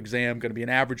makeup exam, going to be an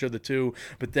average of the two.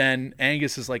 But then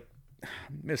Angus is like,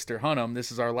 Mr. Hunnam,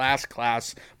 this is our last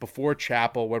class before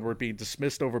chapel when we're being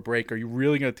dismissed over break. Are you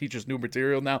really going to teach us new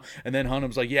material now? And then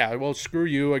Hunnam's like, yeah, well, screw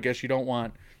you. I guess you don't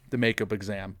want the makeup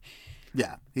exam.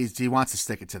 Yeah, he wants to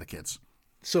stick it to the kids.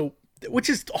 So which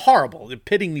is horrible,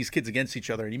 pitting these kids against each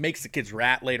other, and he makes the kids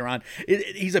rat later on.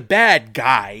 He's a bad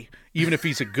guy, even if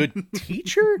he's a good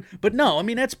teacher. But no, I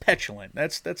mean, that's petulant.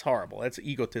 That's horrible. That's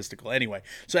egotistical. Anyway,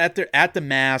 so at the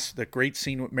mass, the great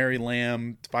scene with Mary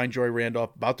Lamb, Fine Joy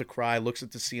Randolph, about to cry, looks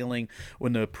at the ceiling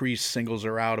when the priest singles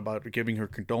her out about giving her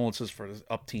condolences for the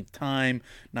upteenth time,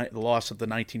 the loss of the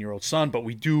 19-year-old son. But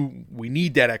we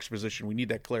need that exposition. We need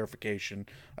that clarification,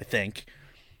 I think.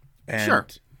 And sure.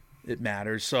 It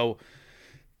matters. So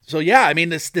yeah, I mean,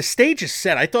 the stage is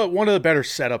set. I thought one of the better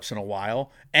setups in a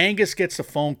while. Angus gets the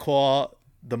phone call.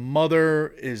 The mother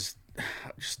is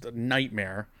just a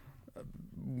nightmare.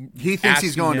 He thinks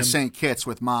he's going him, to St. Kitts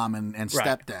with mom and right.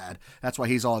 stepdad. That's why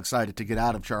he's all excited to get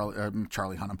out of Charlie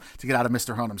Hunnam, to get out of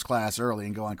Mr. Hunnam's class early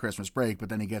and go on Christmas break. But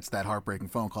then he gets that heartbreaking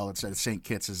phone call that says St.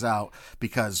 Kitts is out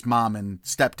because mom and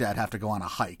stepdad have to go on a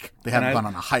hike. They haven't gone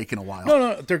on a hike in a while.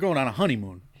 No, they're going on a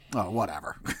honeymoon. Oh,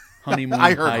 whatever. Honeymoon,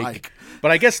 I heard hike.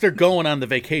 But I guess they're going on the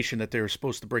vacation that they were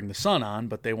supposed to bring the son on,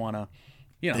 but they want to,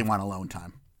 They want alone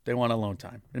time. They want alone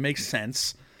time. It makes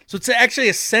sense. So it's actually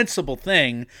a sensible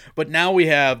thing, but now we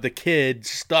have the kid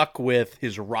stuck with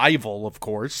his rival, of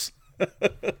course.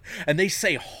 And they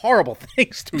say horrible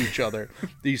things to each other,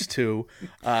 these two.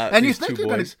 And you think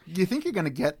you're gonna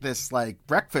get this like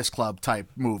Breakfast Club type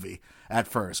movie at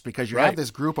first, because you have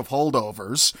this group of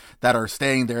holdovers that are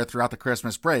staying there throughout the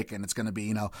Christmas break, and it's going to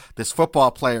be, this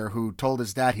football player who told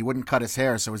his dad he wouldn't cut his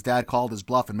hair, so his dad called his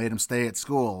bluff and made him stay at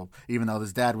school, even though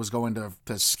his dad was going to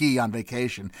ski on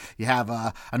vacation. You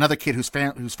have another kid whose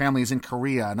family is in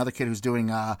Korea, another kid who's doing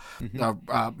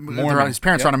his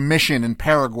parents are on a mission in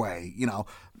Paraguay,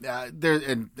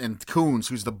 and Coons,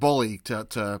 who's the bully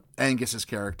to Angus's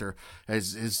character,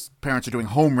 his parents are doing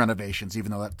home renovations,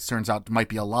 even though that turns out might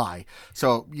be a lie.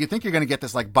 So you think you're going to get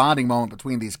this like bonding moment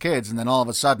between these kids, and then all of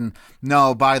a sudden,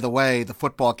 no, by the way, the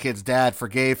football kid's dad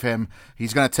forgave him.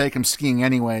 He's going to take him skiing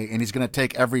anyway, and he's going to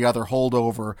take every other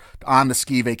holdover on the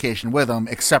ski vacation with him,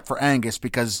 except for Angus,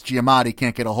 because Giamatti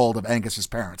can't get a hold of Angus's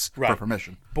parents for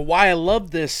permission. But why I love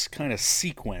this kind of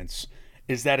sequence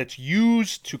is that it's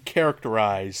used to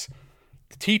characterize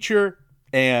the teacher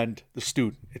and the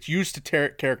student. It's used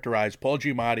to characterize Paul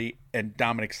Giamatti and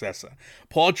Dominic Tessa.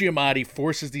 Paul Giamatti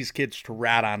forces these kids to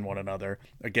rat on one another.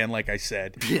 Again, like I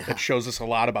said, It shows us a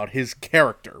lot about his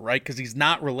character, right? Because he's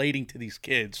not relating to these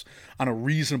kids on a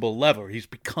reasonable level. He's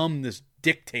become this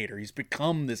dictator. He's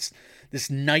become this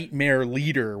nightmare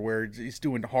leader where he's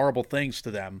doing horrible things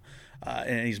to them.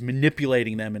 And he's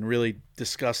manipulating them in really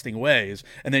disgusting ways.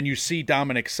 And then you see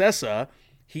Dominic Tessa,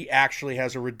 he actually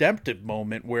has a redemptive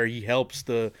moment where he helps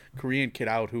the Korean kid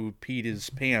out who peed his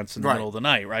pants in the middle of the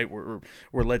night, right? We're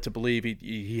led to believe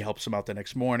he helps him out the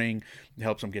next morning,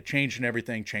 helps him get changed and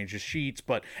everything, changes sheets.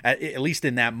 But at least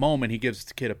in that moment, he gives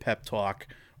the kid a pep talk,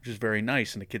 which is very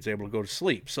nice, and the kid's able to go to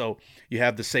sleep. So you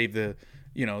have the save the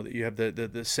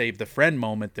save the friend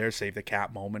moment there, save the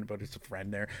cat moment, but it's a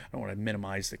friend there. I don't want to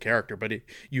minimize the character, but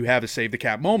you have a save the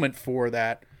cat moment for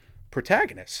that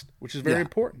protagonist, which is very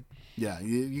important. Yeah,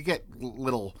 you get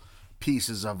little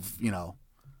pieces of,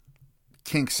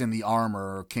 kinks in the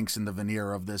armor or kinks in the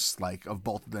veneer of this, like, of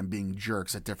both of them being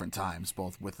jerks at different times,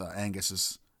 both with the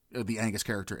Angus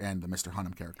character and the Mr.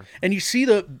 Hunnam character. And you see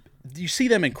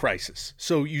them in crisis.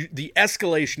 So the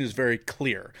escalation is very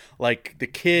clear. Like the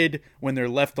kid, when they're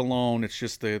left alone, it's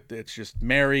just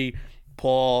Mary,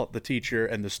 Paul, the teacher,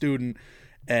 and the student,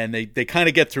 and they kind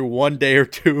of get through one day or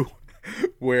two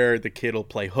where the kid will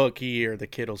play hooky, or the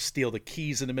kid will steal the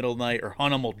keys in the middle of the night, or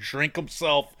Hunnam will drink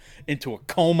himself into a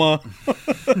coma.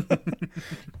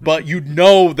 But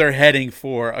they're heading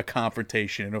for a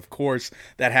confrontation. And of course,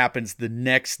 that happens the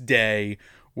next day,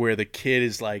 where the kid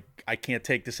is like, I can't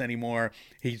take this anymore.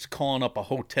 He's calling up a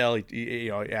hotel. He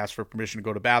asks for permission to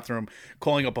go to the bathroom,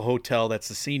 calling up a hotel. That's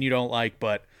the scene you don't like,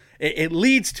 but it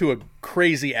leads to a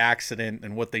crazy accident,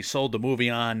 and what they sold the movie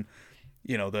on.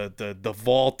 The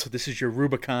vault. This is your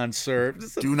Rubicon, sir.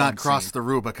 Do not cross the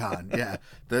Rubicon. Yeah,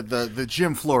 the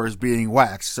gym floor is being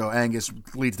waxed. So Angus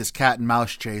leads this cat and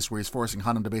mouse chase where he's forcing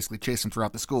Hunnam to basically chase him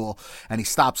throughout the school, and he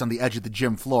stops on the edge of the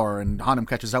gym floor, and Hunnam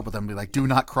catches up with him and be like, "Do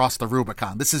not cross the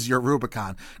Rubicon. This is your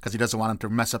Rubicon," because he doesn't want him to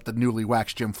mess up the newly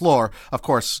waxed gym floor. Of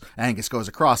course, Angus goes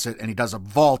across it, and he does a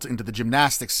vault into the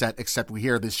gymnastics set. Except we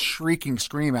hear this shrieking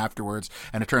scream afterwards,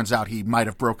 and it turns out he might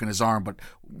have broken his arm, but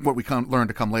what we learn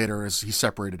to come later is he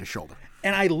separated his shoulder.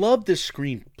 And I love this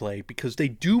screenplay because they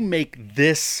do make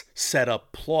this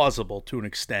setup plausible to an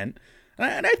extent.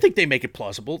 And I think they make it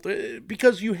plausible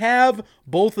because you have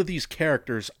both of these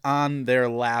characters on their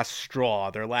last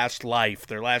straw, their last life,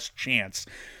 their last chance.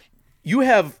 You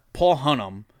have Paul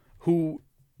Hunnam, who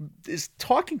is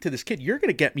talking to this kid. You're going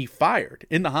to get me fired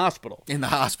in the hospital. In the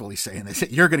hospital, he's saying this.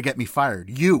 You're going to get me fired.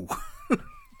 You.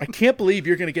 I can't believe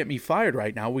you're going to get me fired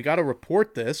right now. We got to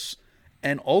report this.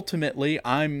 And ultimately,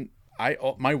 my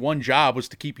one job was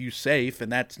to keep you safe,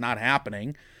 and that's not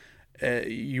happening.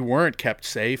 You weren't kept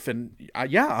safe, and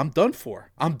I'm done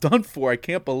for. I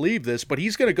can't believe this, but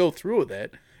he's going to go through with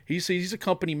it. He's a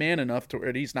company man enough to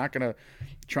where he's not going to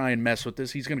try and mess with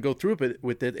this. He's going to go through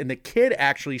with it, and the kid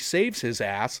actually saves his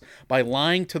ass by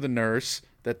lying to the nurse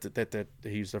that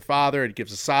he's their father, and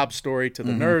gives a sob story to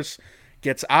the nurse,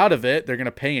 gets out of it. They're going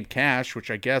to pay in cash, which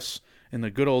I guess in the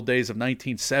good old days of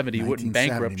 1970 wouldn't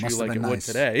bankrupt you like it would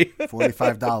today.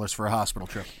 $45 for a hospital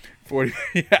trip. 40,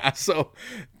 yeah. So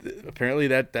apparently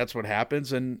that's what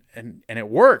happens, and it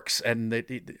works. And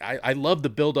I love the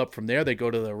build up from there. They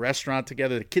go to the restaurant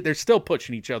together. The kid, they're still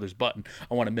pushing each other's button.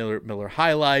 I want a Miller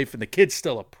High Life, and the kid's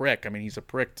still a prick. I mean, he's a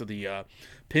prick to the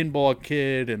pinball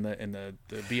kid and the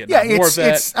Vietnam War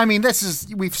vet. I mean,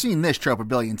 we've seen this trope a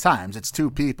billion times. It's two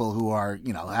people who are,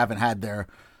 haven't had their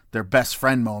best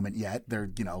friend moment yet.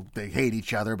 They hate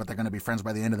each other, but they're going to be friends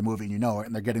by the end of the movie, and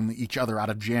and they're getting each other out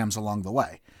of jams along the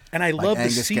way. And I love the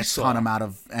seesaw.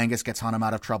 Angus gets Hunnam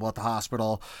out of trouble at the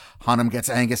hospital. Hunnam gets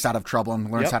Angus out of trouble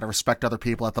and learns how to respect other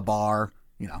people at the bar.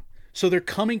 So they're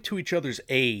coming to each other's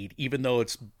aid, even though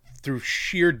it's through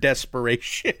sheer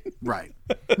desperation. Right.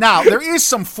 Now, there is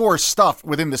some forced stuff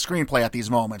within the screenplay at these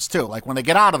moments, too. Like when they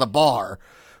get out of the bar,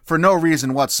 for no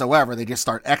reason whatsoever, they just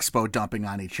start expo dumping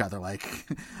on each other. Like,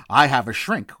 I have a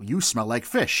shrink. You smell like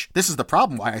fish. This is the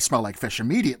problem why I smell like fish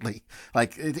immediately.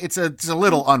 Like, it's a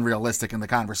little unrealistic in the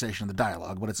conversation, the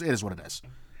dialogue, but it is what it is.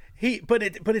 But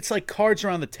it's like cards are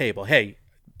on the table. Hey,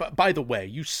 by the way,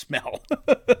 you smell.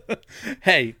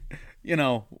 Hey, what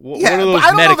are those medications?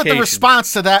 I don't know that the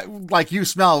response to that, like, you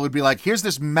smell, would be like, here's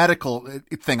this medical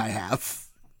thing I have.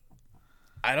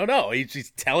 I don't know.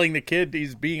 He's telling the kid,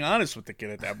 he's being honest with the kid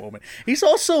at that moment. He's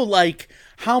also like,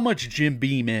 how much Jim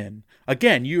Beam in?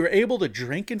 Again, you were able to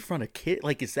drink in front of kids.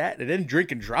 Like, is that? And then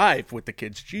drink and drive with the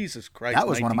kids. Jesus Christ. That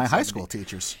was one of my high school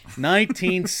teachers.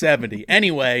 1970.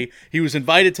 Anyway, he was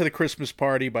invited to the Christmas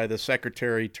party by the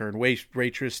secretary turned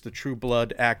waitress, the True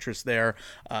Blood actress there,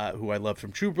 who I love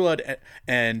from True Blood.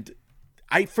 And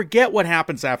I forget what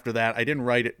happens after that. I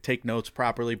didn't take notes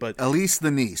properly, but Elise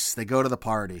the niece. They go to the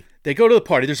party.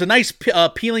 There's a nice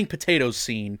peeling potatoes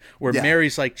scene where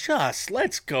Mary's like, just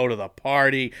let's go to the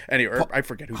party. Anyway, I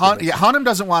forget who. Hunnam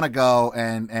doesn't want to go,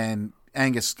 and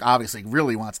Angus obviously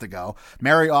really wants to go.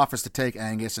 Mary offers to take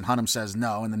Angus, and Hunnam says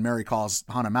no, and then Mary calls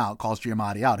Hunnam out, calls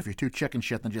Giamatti out. If you're too chicken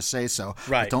shit, then just say so.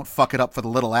 Right. But don't fuck it up for the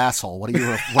little asshole. What are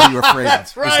you afraid of?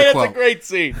 That's right. That's a great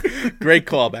scene. Great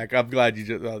callback. I'm glad you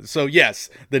just. So yes,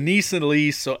 the niece and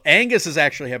Elise. So Angus is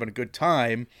actually having a good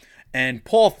time, and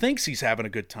Paul thinks he's having a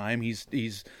good time.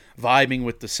 He's vibing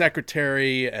with the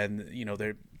secretary, and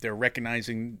they're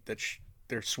recognizing that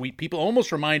they're sweet people.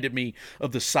 Almost reminded me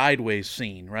of the Sideways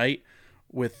scene, right?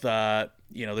 With they're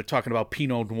talking about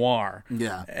Pinot Noir,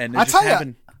 and they're just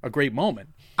having a great moment.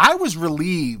 I was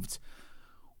relieved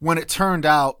when it turned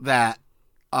out that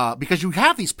because you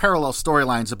have these parallel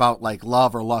storylines about like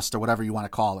love or lust or whatever you want to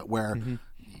call it, where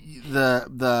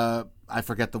the I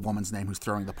forget the woman's name who's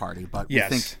throwing the party, but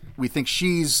we think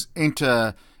she's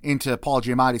into Paul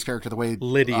Giamatti's character the way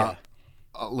Lydia.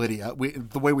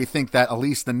 The way we think that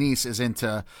Elise, the niece, is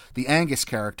into the Angus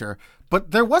character.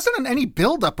 But there wasn't any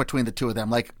build-up between the two of them.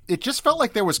 Like, it just felt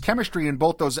like there was chemistry in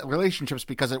both those relationships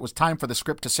because it was time for the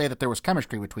script to say that there was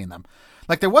chemistry between them.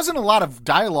 Like, there wasn't a lot of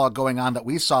dialogue going on that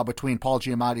we saw between Paul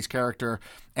Giamatti's character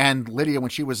and Lydia when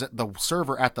she was the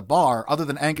server at the bar, other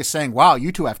than Angus saying, wow,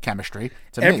 you two have chemistry.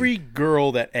 Every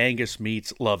girl that Angus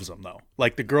meets loves him, though.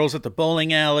 Like, the girls at the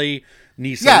bowling alley,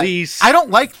 niece Elise. I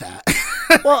don't like that.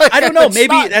 Well, I don't know.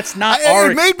 Maybe that's not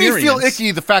our experience. It made me feel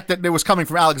icky, the fact that it was coming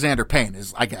from Alexander Payne,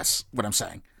 is, I guess, what I'm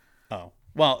saying. Oh.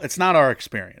 Well, it's not our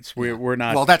experience. We're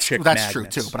not. Well, that's magnets, true,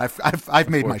 too, but I've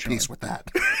made my peace with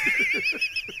that.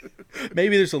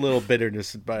 Maybe there's a little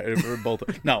bitterness by both.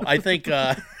 No, I think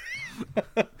I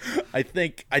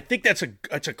think that's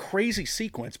a crazy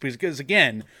sequence because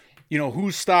again,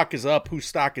 whose stock is up, whose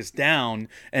stock is down,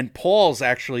 and Paul's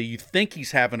actually, you think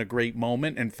he's having a great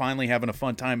moment and finally having a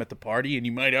fun time at the party, and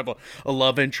you might have a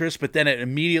love interest, but then it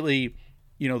immediately,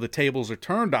 the tables are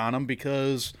turned on him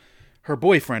because her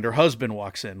husband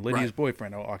walks in, Lydia's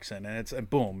boyfriend walks in, and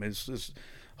boom, his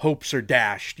hopes are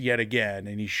dashed yet again,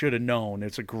 and he should have known.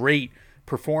 It's a great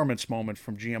performance moment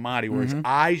from Giamatti where his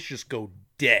eyes just go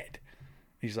dead.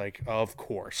 He's like, of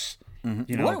course.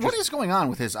 Mm-hmm. What is going on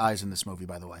with his eyes in this movie,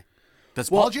 by the way? Does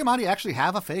Paul Giamatti actually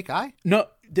have a fake eye? No,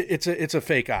 it's a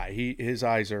fake eye. His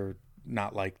eyes are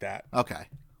not like that. Okay.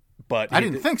 but I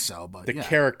didn't think so. But the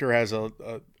character has a,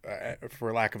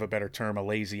 for lack of a better term, a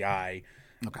lazy eye.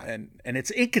 Okay. And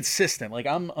it's inconsistent. Like,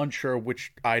 I'm unsure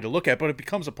which eye to look at, but it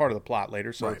becomes a part of the plot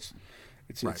later. So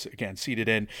it's again seated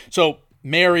in. So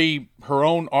Mary, her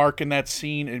own arc in that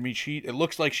scene. I mean, it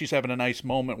looks like she's having a nice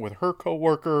moment with her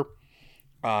coworker,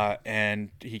 and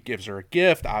he gives her a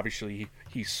gift. Obviously,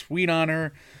 he's sweet on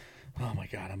her. Oh my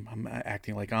God, I'm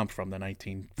acting like I'm from the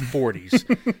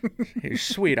 1940s. He's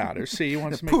sweet on her. See, he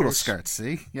wants to make poodle her skirts.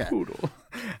 See, yeah, poodle.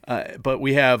 But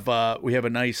we have a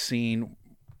nice scene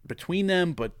between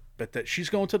them, but that she's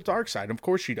going to the dark side. Of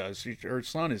course she does. Her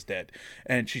son is dead,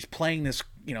 and she's playing this,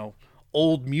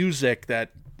 old music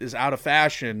that is out of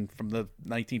fashion from the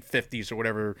 1950s or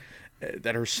whatever,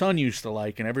 that her son used to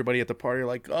like, and everybody at the party are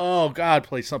like, oh God,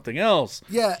 play something else.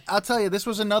 Yeah, I'll tell you, this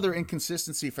was another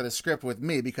inconsistency for the script with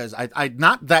me, because I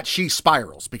not that she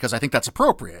spirals, because I think that's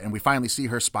appropriate, and we finally see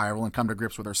her spiral and come to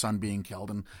grips with her son being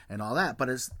killed and all that, but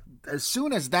as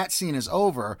soon as that scene is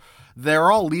over, they're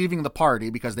all leaving the party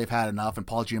because they've had enough, and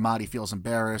Paul Giamatti feels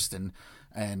embarrassed, and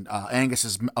Angus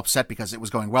is upset because it was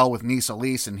going well with niece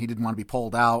Elise and he didn't want to be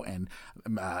pulled out, and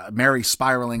Mary's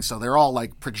spiraling, so they're all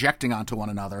like projecting onto one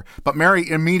another. But Mary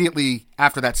immediately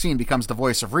after that scene becomes the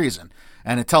voice of reason,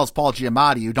 and it tells Paul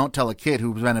Giamatti, you don't tell a kid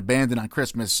who's been abandoned on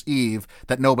Christmas Eve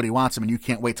that nobody wants him and you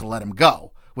can't wait to let him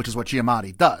go, which is what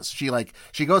Giamatti does.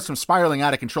 She goes from spiraling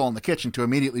out of control in the kitchen to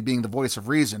immediately being the voice of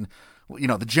reason,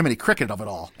 the Jiminy Cricket of it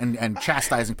all, and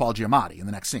chastising Paul Giamatti in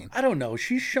the next scene. I don't know.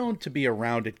 She's shown to be a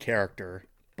rounded character,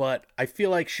 but I feel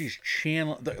like she's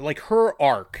her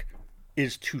arc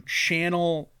is to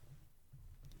channel,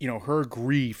 her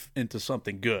grief into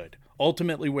something good.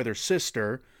 Ultimately, with her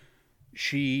sister,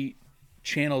 she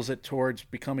channels it towards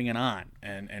becoming an aunt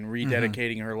and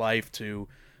rededicating her life to,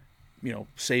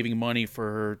 saving money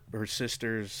for her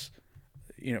sister's,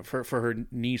 for her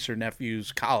niece or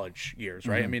nephew's college years,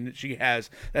 right? I mean,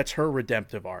 that's her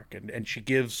redemptive arc, and she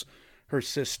gives her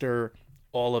sister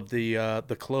all of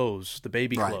the clothes, the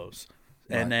baby clothes.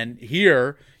 And then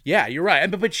here, yeah, you're right.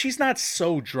 But she's not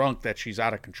so drunk that she's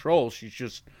out of control. She's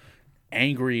just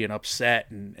angry and upset,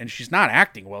 and she's not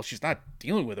acting well. She's not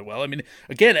dealing with it well. I mean,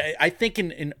 again, I think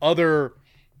in other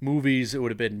movies it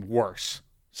would have been worse.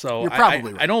 So you're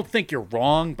probably right. I don't think you're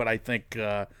wrong, but I think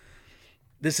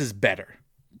this is better.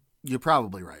 You're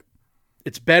probably right.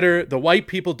 It's better. The white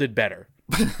people did better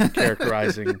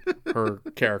characterizing her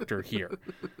character here.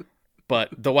 But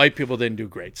the white people didn't do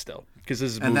great still, because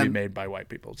this is a movie made by white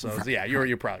people. So, yeah,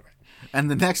 you're probably right.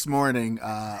 And the next morning,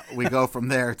 we go from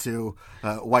there to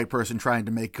White Person Trying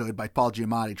to Make Good by Paul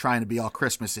Giamatti, trying to be all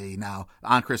Christmassy now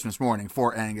on Christmas morning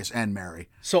for Angus and Mary.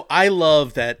 So I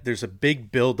love that there's a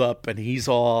big buildup, and he's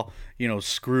all,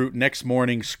 Scrooge, next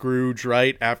morning Scrooge,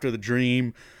 right, after the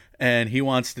dream. And he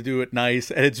wants to do it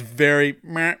nice, and it's very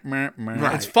meh.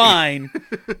 Right. It's fine.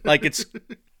 Like, it's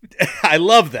I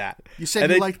love that. You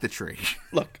said you like the tree.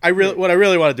 Look, what I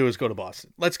really want to do is go to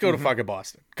Boston. Let's go to fucking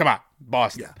Boston. Come on,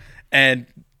 Boston. Yeah. And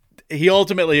he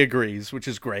ultimately agrees, which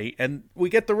is great. And we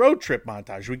get the road trip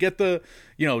montage. We get the,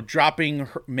 dropping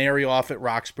Mary off at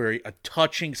Roxbury, a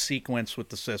touching sequence with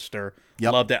the sister.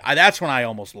 Yep. Loved it. That's when I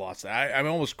almost lost it. I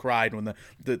almost cried when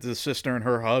the sister and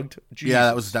her hugged. Jesus.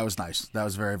 Yeah, that was nice. That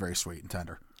was very, very sweet and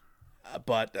tender.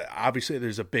 But obviously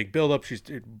there's a big buildup. She's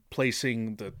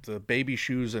placing the baby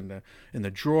shoes in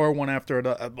the drawer one after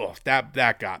another. Oh,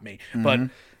 that got me. But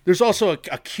there's also a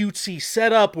cutesy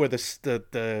setup where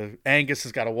the Angus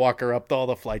has got to walk her up all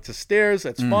the flights of stairs.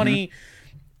 That's funny.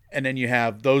 And then you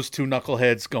have those two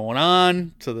knuckleheads going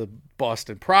on to the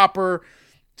Boston proper.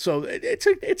 So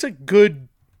it's a good,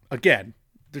 again,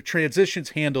 the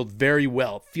transition's handled very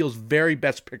well. Feels very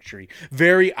Best Picture-y,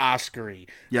 very Oscar-y.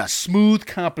 Yes. Smooth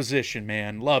composition,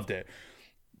 man. Loved it.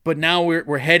 But now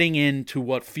we're heading into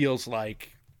what feels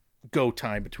like go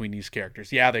time between these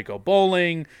characters. Yeah, they go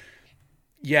bowling.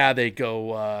 Yeah, they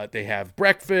go. They have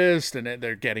breakfast, and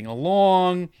they're getting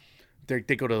along. They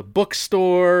go to the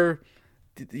bookstore.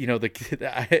 They go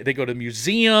to the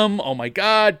museum. Oh my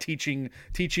God, teaching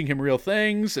him real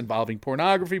things involving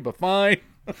pornography, but fine.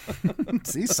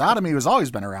 See, sodomy has always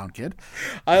been around, kid.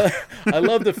 I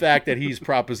love the fact that he's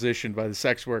propositioned by the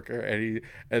sex worker, and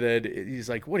then he's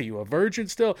like, "What are you, a virgin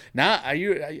still?" Nah,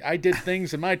 I did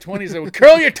things in my 20s that would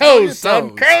curl your toes,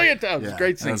 son. Curl your toes. Yeah,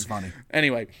 Great scene. That's funny.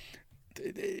 Anyway,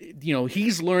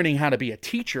 he's learning how to be a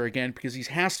teacher again, because he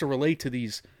has to relate to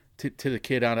these to the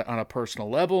kid on a personal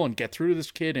level and get through to this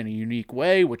kid in a unique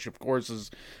way, which of course is,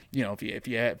 if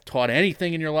you have taught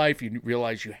anything in your life, you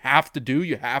realize you have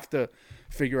to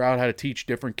figure out how to teach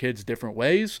different kids different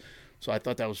ways. So I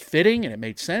thought that was fitting, and it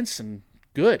made sense, and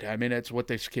good. I mean, that's what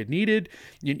this kid needed.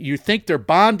 You think they're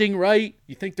bonding, right?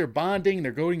 You think they're bonding.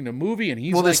 They're going to the movie, and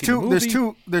he's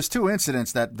there's two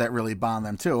incidents that really bond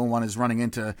them too. And one is running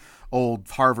into old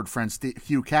Harvard friend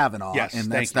Hugh Kavanaugh, yes,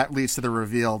 and that leads to the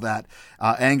reveal that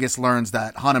Angus learns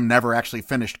that Hunnam never actually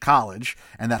finished college,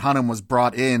 and that Hunnam was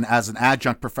brought in as an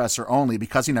adjunct professor only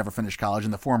because he never finished college,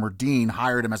 and the former dean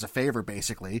hired him as a favor,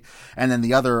 basically. And then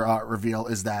the other reveal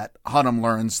is that Hunnam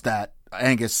learns that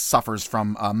Angus suffers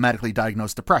from medically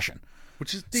diagnosed depression.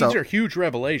 These are huge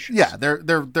revelations. Yeah,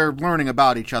 they're learning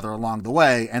about each other along the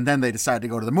way, and then they decide to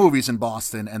go to the movies in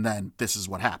Boston, and then this is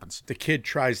what happens. The kid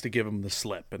tries to give him the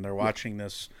slip, and they're watching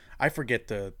this. I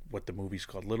forget what the movie's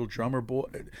called. Little Drummer Boy.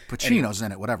 Pacino's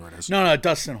in it, whatever it is. No,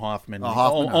 Dustin Hoffman.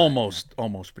 Almost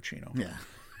Pacino. Yeah.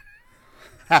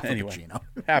 Half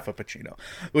a Pacino.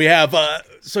 We have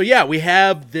we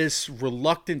have this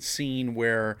reluctant scene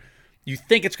where you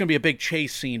think it's going to be a big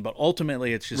chase scene, but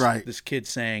ultimately it's just this kid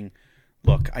saying,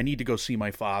 look, I need to go see my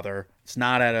father. It's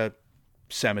not at a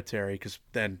cemetery, because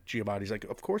then Giamatti's like,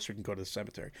 of course we can go to the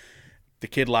cemetery. The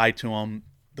kid lied to him.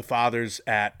 The father's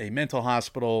at a mental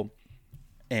hospital,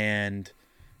 and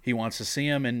he wants to see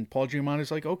him, and Paul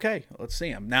Giamatti's like, okay, let's see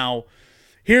him. Now,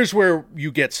 here's where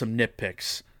you get some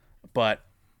nitpicks, but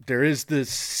there is this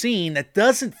scene that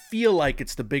doesn't feel like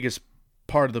it's the biggest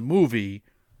part of the movie,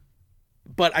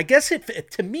 but I guess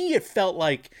to me it felt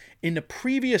like in the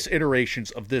previous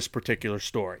iterations of this particular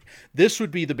story, this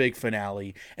would be the big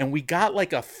finale, and we got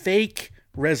like a fake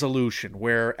resolution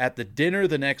where at the dinner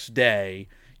the next day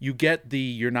you get the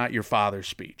 "you're not your father"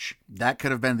 speech. That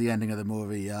could have been the ending of the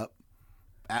movie. Yep.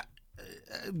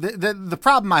 The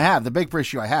problem I have, the big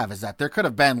issue I have, is that there could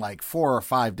have been like 4 or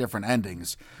 5 different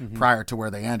endings prior to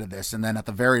where they ended this, and then at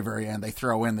the very, very end they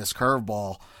throw in this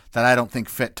curveball that I don't think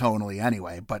fit tonally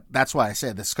anyway. But that's why I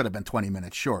said this could have been 20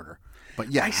 minutes shorter.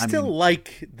 But yeah, I still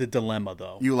like the dilemma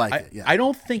though. You like it, yeah. I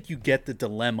don't think you get the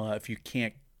dilemma if you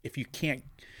can't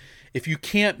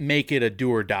make it a do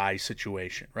or die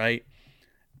situation, right?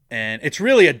 And it's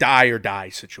really a die or die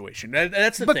situation.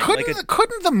 That's the thing. But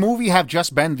couldn't the movie have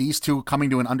just been these two coming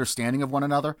to an understanding of one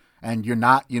another, and you're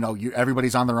not,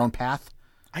 everybody's on their own path?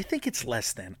 I think it's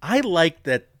less than. I like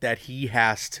that he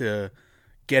has to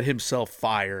get himself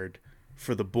fired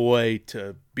for the boy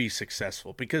to be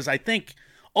successful, because I think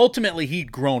ultimately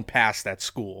he'd grown past that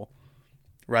school.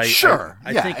 Right. Sure.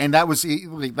 I think, and that was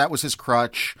his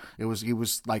crutch. He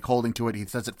was like holding to it. He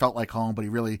says it felt like home, but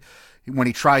when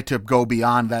he tried to go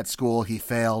beyond that school, he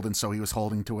failed, and so he was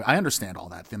holding to it. I understand all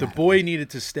that. The boy needed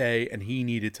to stay, and he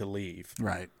needed to leave.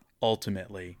 Right.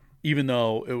 Ultimately, even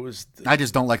though it was, I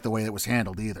just don't like the way it was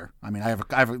handled either. I mean, I have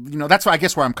that's why I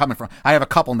guess where I'm coming from. I have a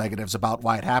couple negatives about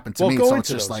why it happened to me. So it's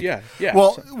just those. like, yeah.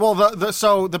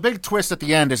 So the big twist at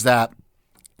the end is that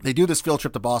they do this field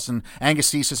trip to Boston. Angus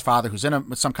sees his father, who's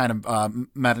in some kind of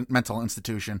mental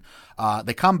institution.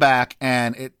 They come back,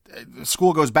 and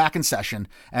school goes back in session,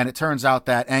 and it turns out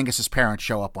that Angus's parents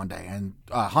show up one day, and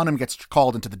Hunnam gets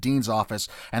called into the dean's office,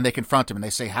 and they confront him, and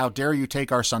they say, how dare you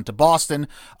take our son to Boston?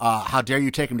 How dare you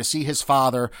take him to see his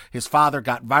father? His father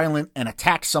got violent and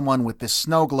attacked someone with this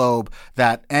snow globe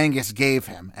that Angus gave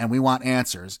him, and we want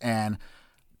answers. And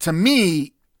to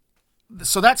me,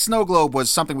 so that snow globe was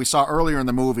something we saw earlier in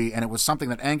the movie, and it was something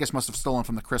that Angus must have stolen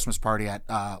from the Christmas party at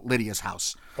Lydia's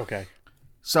house. Okay.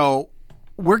 So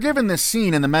we're given this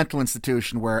scene in the mental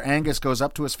institution where Angus goes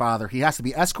up to his father. He has to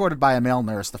be escorted by a male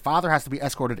nurse. The father has to be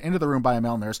escorted into the room by a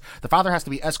male nurse. The father has to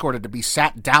be escorted to be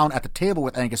sat down at the table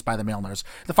with Angus by the male nurse.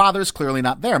 The father is clearly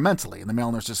not there mentally, and the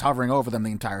male nurse is hovering over them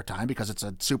the entire time because it's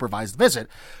a supervised visit.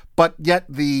 But yet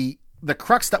the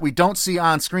crux that we don't see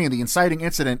on screen, the inciting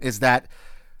incident, is that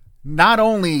not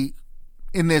only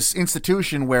in this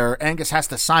institution where Angus has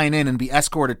to sign in and be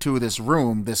escorted to this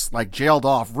room, this like jailed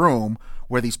off room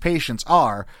where these patients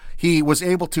are, he was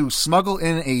able to smuggle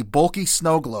in a bulky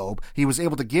snow globe. He was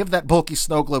able to give that bulky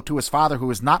snow globe to his father, who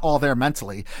is not all there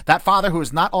mentally. That father who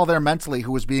is not all there mentally,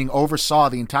 who was being oversaw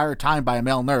the entire time by a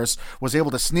male nurse, was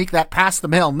able to sneak that past the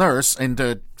male nurse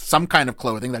into some kind of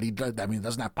clothing that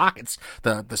doesn't have pockets.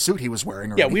 The suit he was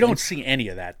wearing. Yeah, we don't see any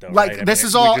of that though. Like, right? this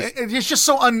is all. It's just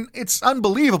so it's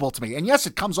unbelievable to me. And yes,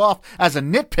 it comes off as a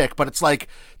nitpick, but it's like,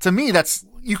 to me,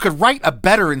 you could write a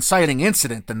better inciting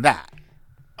incident than that.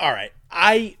 All right,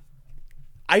 I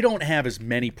don't have as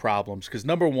many problems because,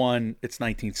 number one, it's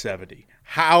 1970.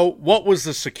 What was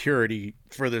the security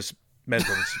for this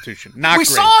mental institution? Not we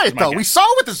great. Saw it though. We saw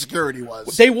what the security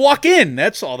was. They walk in.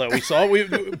 That's all that we saw.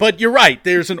 But you're right.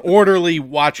 There's an orderly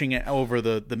watching it over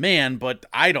the man. But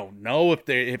I don't know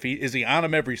if he is on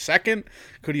him every second.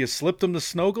 Could he have slipped him the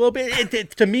snow globe?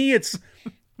 To me, it's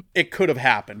it could have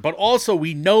happened. But also,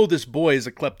 we know this boy is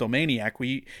a kleptomaniac.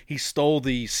 He stole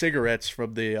the cigarettes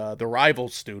from the rival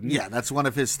student. Yeah, that's one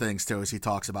of his things too. Is he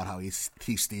talks about how he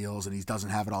steals and he doesn't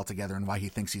have it all together, and why he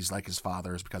thinks he's like his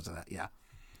father is because of that. Yeah.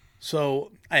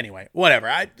 So anyway,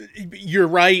 whatever. You're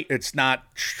right. It's not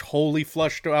wholly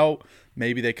flushed out.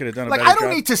 Maybe they could have done a better job. I don't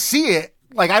need to see it.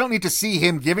 Like, I don't need to see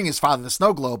him giving his father the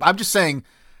snow globe. I'm just saying,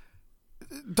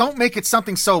 don't make it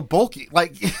something so bulky.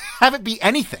 Like, have it be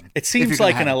anything. It seems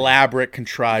like an elaborate,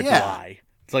 contrived lie.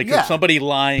 It's like if somebody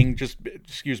lying,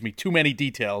 too many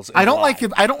details. I don't like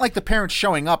the parents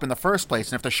showing up in the first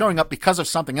place, and if they're showing up because of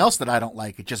something else that I don't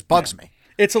like, it just bugs me.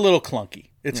 It's a little clunky.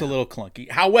 A little clunky.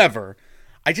 However,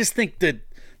 I just think that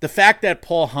the fact that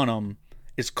Paul Hunham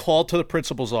is called to the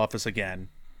principal's office again,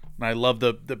 and I love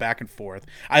the back and forth.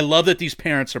 I love that these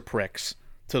parents are pricks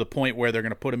to the point where they're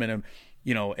going to put him in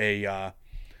a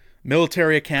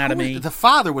military academy. The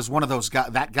father was one of those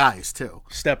guys too.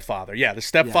 Stepfather, yeah. The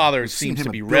stepfather seems to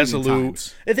be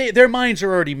resolute. Their minds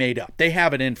are already made up. They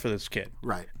have it in for this kid,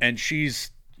 right? And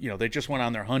she's, they just went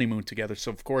on their honeymoon together,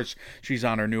 so of course she's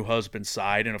on her new husband's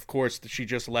side, and of course she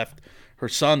just left her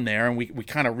son there, and we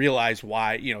kind of realize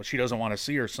why. She doesn't want to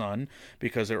see her son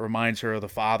because it reminds her of the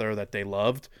father that they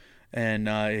loved, and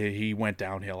he went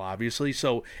downhill, obviously.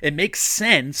 So it makes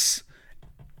sense.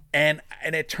 And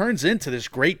it turns into this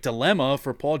great dilemma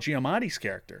for Paul Giamatti's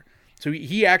character. So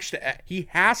he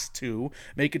has to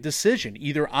make a decision.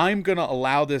 Either I'm going to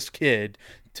allow this kid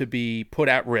to be put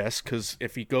at risk, because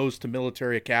if he goes to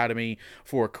military academy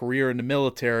for a career in the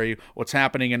military, what's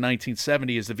happening in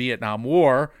 1970 is the Vietnam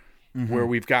War, where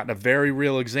we've gotten a very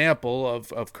real example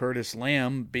of Curtis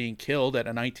Lamb being killed as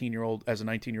a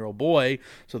 19-year-old boy.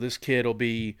 So this kid will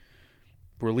be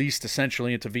released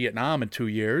essentially into Vietnam in 2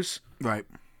 years. Right.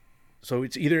 So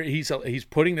it's either he's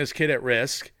putting this kid at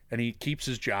risk and he keeps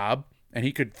his job, and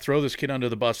he could throw this kid under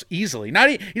the bus easily.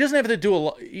 He doesn't have to do a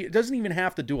lot. He doesn't even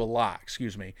have to do a lot.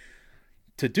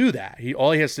 To do that.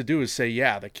 All he has to do is say,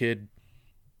 "Yeah, the kid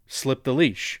slipped the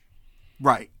leash."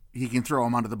 Right. He can throw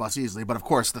him under the bus easily. But of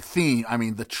course,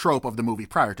 the trope of the movie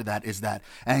prior to that is that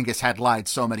Angus had lied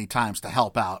so many times to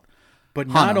help out. But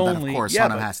Hunham, not only, that of course,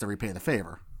 Hunham has to repay the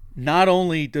favor. Not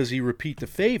only does he repeat the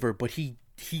favor, but he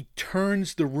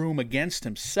turns the room against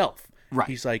himself. Right.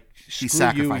 He's like, screw he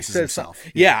sacrifices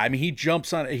himself. Yeah, I mean, he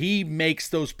jumps on. He makes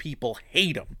those people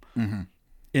hate him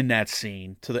in that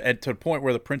scene to the point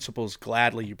where the principal's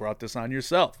gladly, you brought this on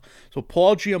yourself. So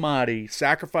Paul Giamatti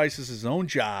sacrifices his own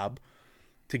job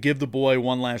to give the boy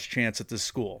one last chance at this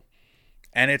school.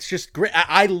 And it's just great.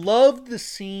 I love the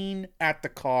scene at the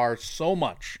car so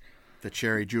much. The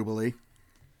Cherry Jubilee.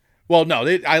 Well, no,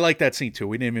 I like that scene too.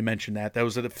 We didn't even mention that. That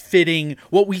was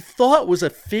what we thought was a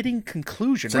fitting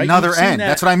conclusion. It's right? Another end.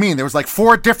 That's what I mean. There was like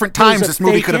 4 different times this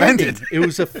movie could have ended. It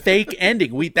was a fake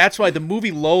ending. That's why the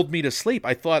movie lulled me to sleep.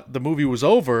 I thought the movie was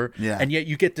over, and yet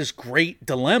you get this great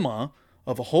dilemma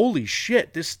of holy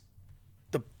shit.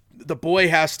 The boy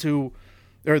has to,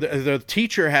 or the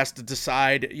teacher has to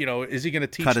decide. Is he going to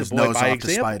teach cut the his boy nose by off example?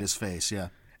 to spite his face? Yeah,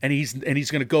 and he's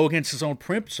going to go against his own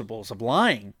principles of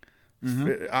lying.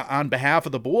 On behalf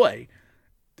of the boy,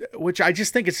 which I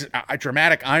just think is a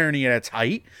dramatic irony at its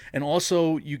height. And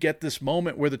also you get this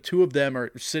moment where the two of them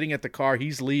are sitting at the car.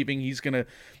 He's leaving. He's going to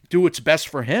do what's best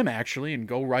for him, actually, and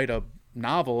go write a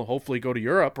novel, hopefully go to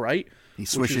Europe, right? He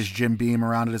swishes Jim Beam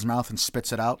around in his mouth and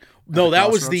spits it out. No,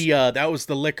 that was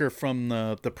the liquor from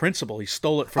the principal. He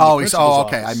stole it from the principal's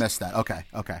office. I missed that.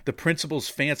 Okay. The principal's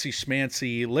fancy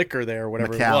schmancy liquor there,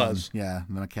 whatever it was. Yeah,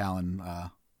 the Macallan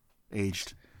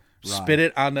aged. Spit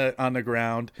it on the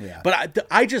ground. Yeah. But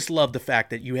I just love the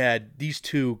fact that you had these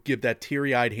two give that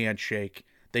teary-eyed handshake.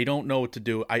 They don't know what to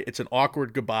do. It's an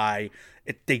awkward goodbye.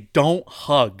 They don't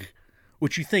hug,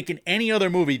 which you think in any other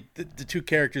movie the two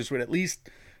characters would at least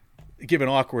give an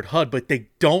awkward hug, but they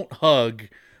don't hug,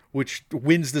 which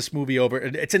wins this movie over.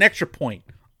 It's an extra point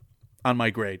on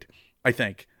my grade, I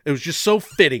think. It was just so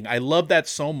fitting. I love that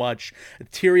so much. A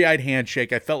teary-eyed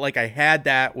handshake. I felt like I had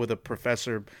that with a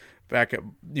professor back at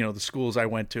the schools I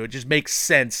went to. It just makes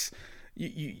sense.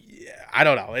 I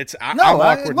don't know. I'm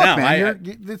awkward now. Man,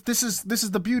 this is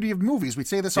the beauty of movies. We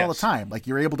say this all the time. Like,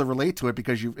 you're able to relate to it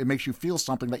because it makes you feel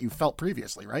something that you felt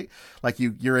previously, right? Like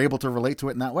you're able to relate to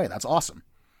it in that way. That's awesome.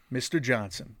 Mr.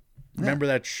 Johnson. Remember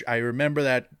that? I remember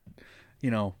that.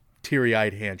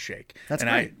 Teary-eyed handshake. That's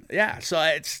great. So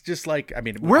it's just like, I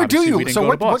mean, where do you? So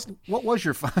what was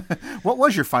your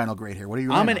final grade here? What are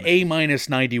you? I'm an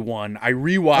A-91. I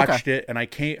rewatched it and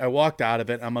I walked out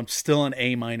of it. I'm still an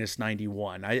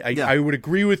A-91. I would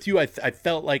agree with you. I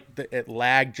felt like it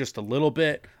lagged just a little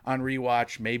bit on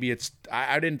rewatch. Maybe it's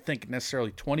I didn't think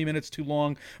necessarily 20 minutes too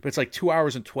long, but it's like 2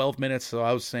 hours and 12 minutes. So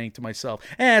I was saying to myself,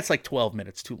 it's like 12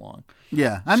 minutes too long.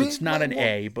 Yeah, I mean, it's not an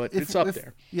A, but it's up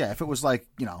there. Yeah, if it was like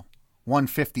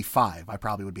 155, I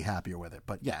probably would be happier with it.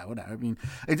 But yeah, whatever. I mean,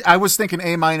 I was thinking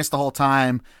A- the whole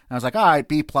time. And I was like, all right,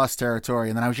 B+ territory.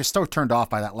 And then I was just so turned off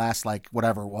by that last, like,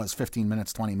 whatever it was, 15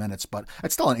 minutes, 20 minutes. But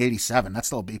it's still an 87. That's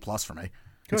still a B+ for me.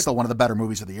 Good. It's still one of the better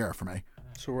movies of the year for me.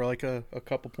 So we're like a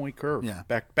couple point curve. Yeah.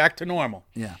 Back to normal.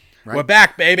 Yeah. Right? We're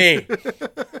back, baby.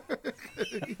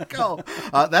 There you go.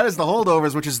 That is The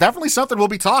Holdovers, which is definitely something we'll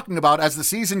be talking about as the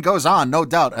season goes on, no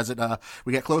doubt, as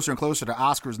we get closer and closer to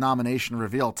Oscars nomination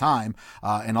reveal time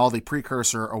and all the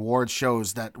precursor awards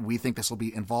shows that we think this will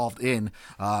be involved in.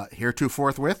 Hereto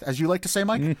forthwith, as you like to say,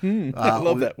 Mike. Mm-hmm. I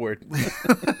love that word.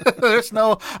 There's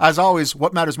as always,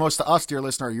 what matters most to us, dear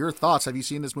listener, are your thoughts. Have you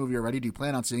seen this movie already? Do you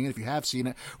plan on seeing it? If you have seen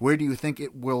it, where do you think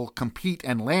it will compete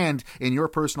and land in your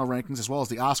personal rankings, as well as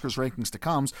the Oscars rankings to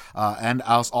come? And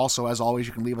also, as always,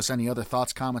 you can leave us any other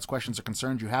thoughts, comments, questions, or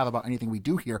concerns you have about anything we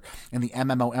do here in the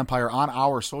MMO Empire on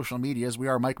our social medias. We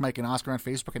are Mike, and Oscar on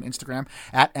Facebook and Instagram,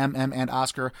 at MM and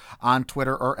Oscar on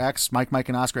Twitter or X, Mike,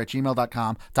 and Oscar at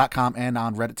gmail.com, and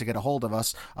on Reddit to get a hold of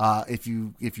us. If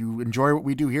you enjoy what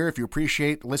we do here, if you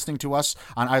appreciate listening to us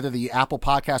on either the Apple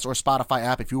Podcast or Spotify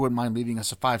app, if you wouldn't mind leaving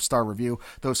us a 5-star review,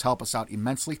 those help us out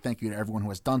immensely. Thank you to everyone who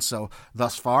has done so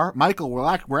thus far. Michael,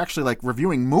 we're actually like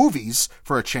reviewing movies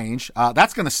for a change.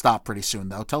 That's going to stop pretty soon,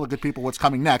 though. Tell the good people what's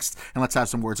coming next, and let's have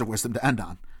some words of wisdom to end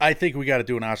on. I think we got to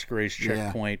do an Oscar race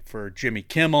checkpoint for Jimmy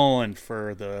Kimmel and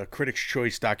for the Critics'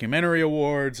 Choice Documentary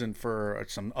Awards and for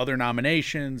some other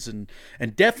nominations. And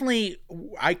definitely,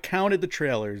 I counted the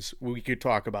trailers we could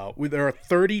talk about. There are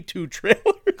 32 trailers.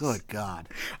 Good God.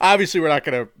 Obviously, we're not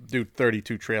going to do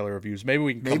 32 trailer reviews. Maybe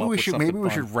we can come up with something Maybe we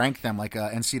fun. should rank them like a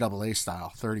NCAA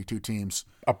style, 32 teams.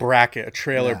 A bracket, a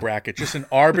trailer bracket, just an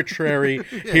arbitrary,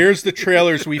 here's the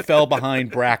trailers we fell behind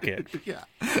bracket. Yeah,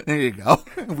 there you go.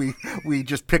 We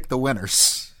just picked the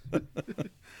winners.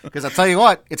 Because I'll tell you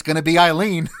what, it's going to be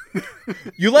Eileen.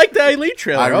 You like the Eileen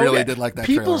trailer? I really did like that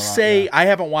trailer People a lot, say, yeah. I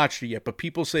haven't watched it yet, but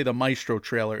people say the Maestro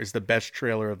trailer is the best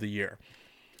trailer of the year.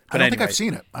 I don't think I've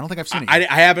seen it. I don't think I've seen it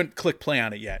yet. I haven't clicked play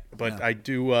on it yet, but I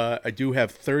do have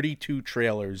 32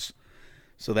 trailers.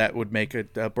 So that would make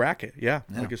it a bracket. Yeah,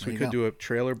 I guess we could do a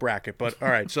trailer bracket. But all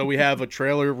right, so we have a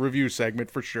trailer review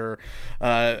segment for sure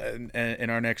in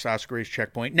our next Oscar race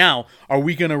checkpoint. Now, are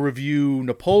we going to review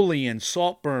Napoleon,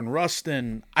 Saltburn,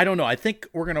 Rustin? I don't know. I think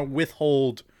we're going to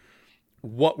withhold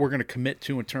what we're going to commit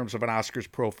to in terms of an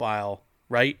Oscars profile,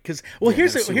 right? Because,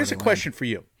 here's a question for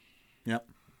you. Yep.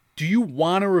 Do you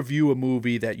want to review a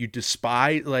movie that you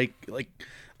despise? Like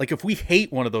if we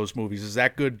hate one of those movies, is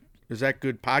that good? Is that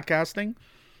good podcasting?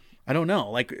 I don't know.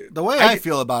 Like the way I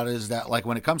feel about it is that, like,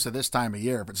 when it comes to this time of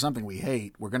year, if it's something we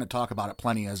hate, we're going to talk about it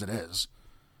plenty as it is.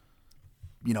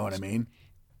 You know what I mean?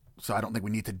 So I don't think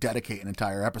we need to dedicate an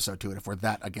entire episode to it if we're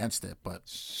that against it. But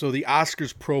so the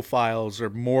Oscars profiles are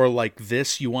more like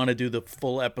this. You want to do the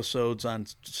full episodes on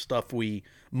stuff we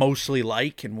mostly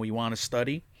like and we want to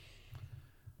study.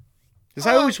 Because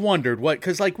I always wondered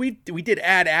because like we did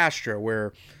Ad Astra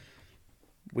where.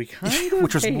 We kind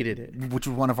of hated it. Which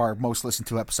was one of our most listened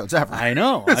to episodes ever. I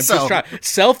know. I'm just trying.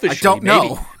 Selfishly, I don't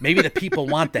know. Maybe the people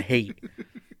want to hate.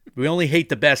 We only hate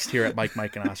the best here at Mike,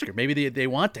 and Oscar. Maybe they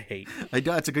want to hate.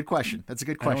 That's a good question. I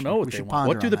don't know what they want.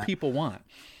 What do the people want?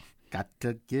 Got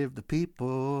to give the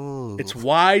people. It's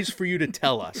wise for you to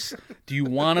tell us. Do you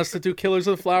want us to do Killers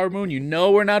of the Flower Moon? You know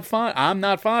we're not fond. I'm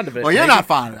not fond of it. Well, you're not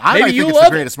fond of it. I might think it's the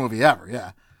greatest movie ever.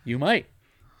 Yeah. You might.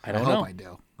 I don't know. I hope I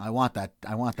do. I want that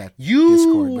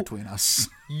discord between us.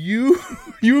 You've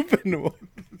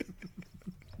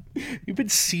been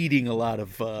seeding a lot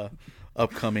of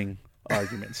upcoming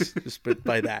arguments just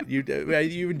by that.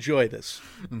 You enjoy this.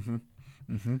 Mm-hmm.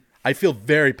 Mm-hmm. I feel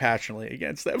very passionately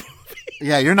against that movie.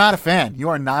 Yeah, you're not a fan. You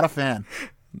are not a fan.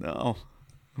 No,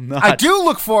 I'm not. I do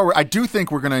look forward. I do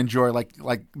think we're going to enjoy like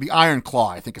the Iron Claw.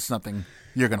 I think is something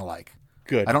you're going to like.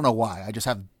 Good. I don't know why. I just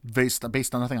have based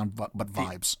on nothing but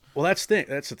vibes. Well, that's the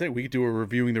thing. We could do a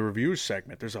reviewing the reviews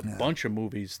segment. There's a bunch of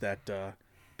movies that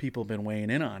people have been weighing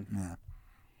in on. Yeah,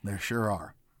 there sure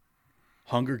are.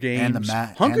 Hunger Games.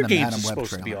 Hunger Games is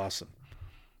supposed to be awesome.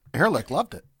 Ehrlich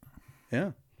loved it.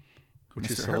 Yeah,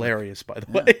 which is hilarious, by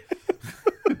the way.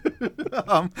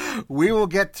 We will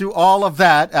get to all of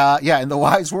that. In the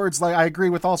wise words, like I agree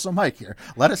with also Mike here.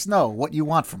 Let us know what you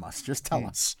want from us. Just tell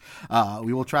us.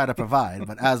 We will try to provide.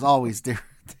 But as always, dear,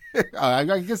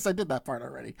 I guess I did that part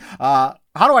already. How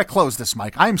do I close this,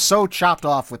 Mike? I'm so chopped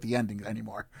off with the ending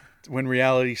anymore. When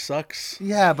reality sucks.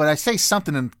 Yeah, but I say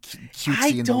something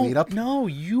cutesy in the lead up. No,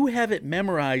 you have it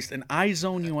memorized, and I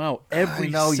zone you out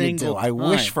every single you do. time. I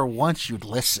wish for once you'd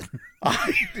listen.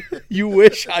 You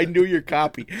wish I knew your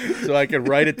copy so I could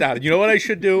write it down. You know what I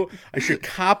should do? I should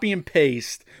copy and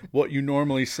paste what you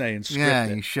normally say and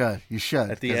script it. You should. You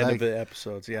should. At the end of the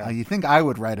episodes, yeah. You think I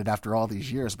would write it after all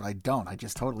these years, but I don't. I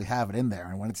just totally have it in there.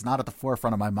 And when it's not at the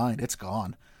forefront of my mind, it's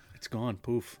gone. It's gone.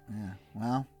 Poof. Yeah,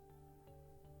 well.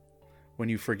 When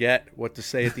you forget what to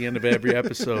say at the end of every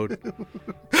episode.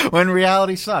 When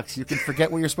reality sucks, you can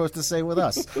forget what you're supposed to say with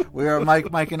us. We are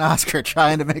Mike, and Oscar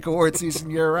trying to make award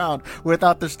season year-round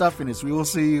without the stuffiness. We will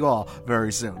see you all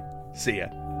very soon. See ya.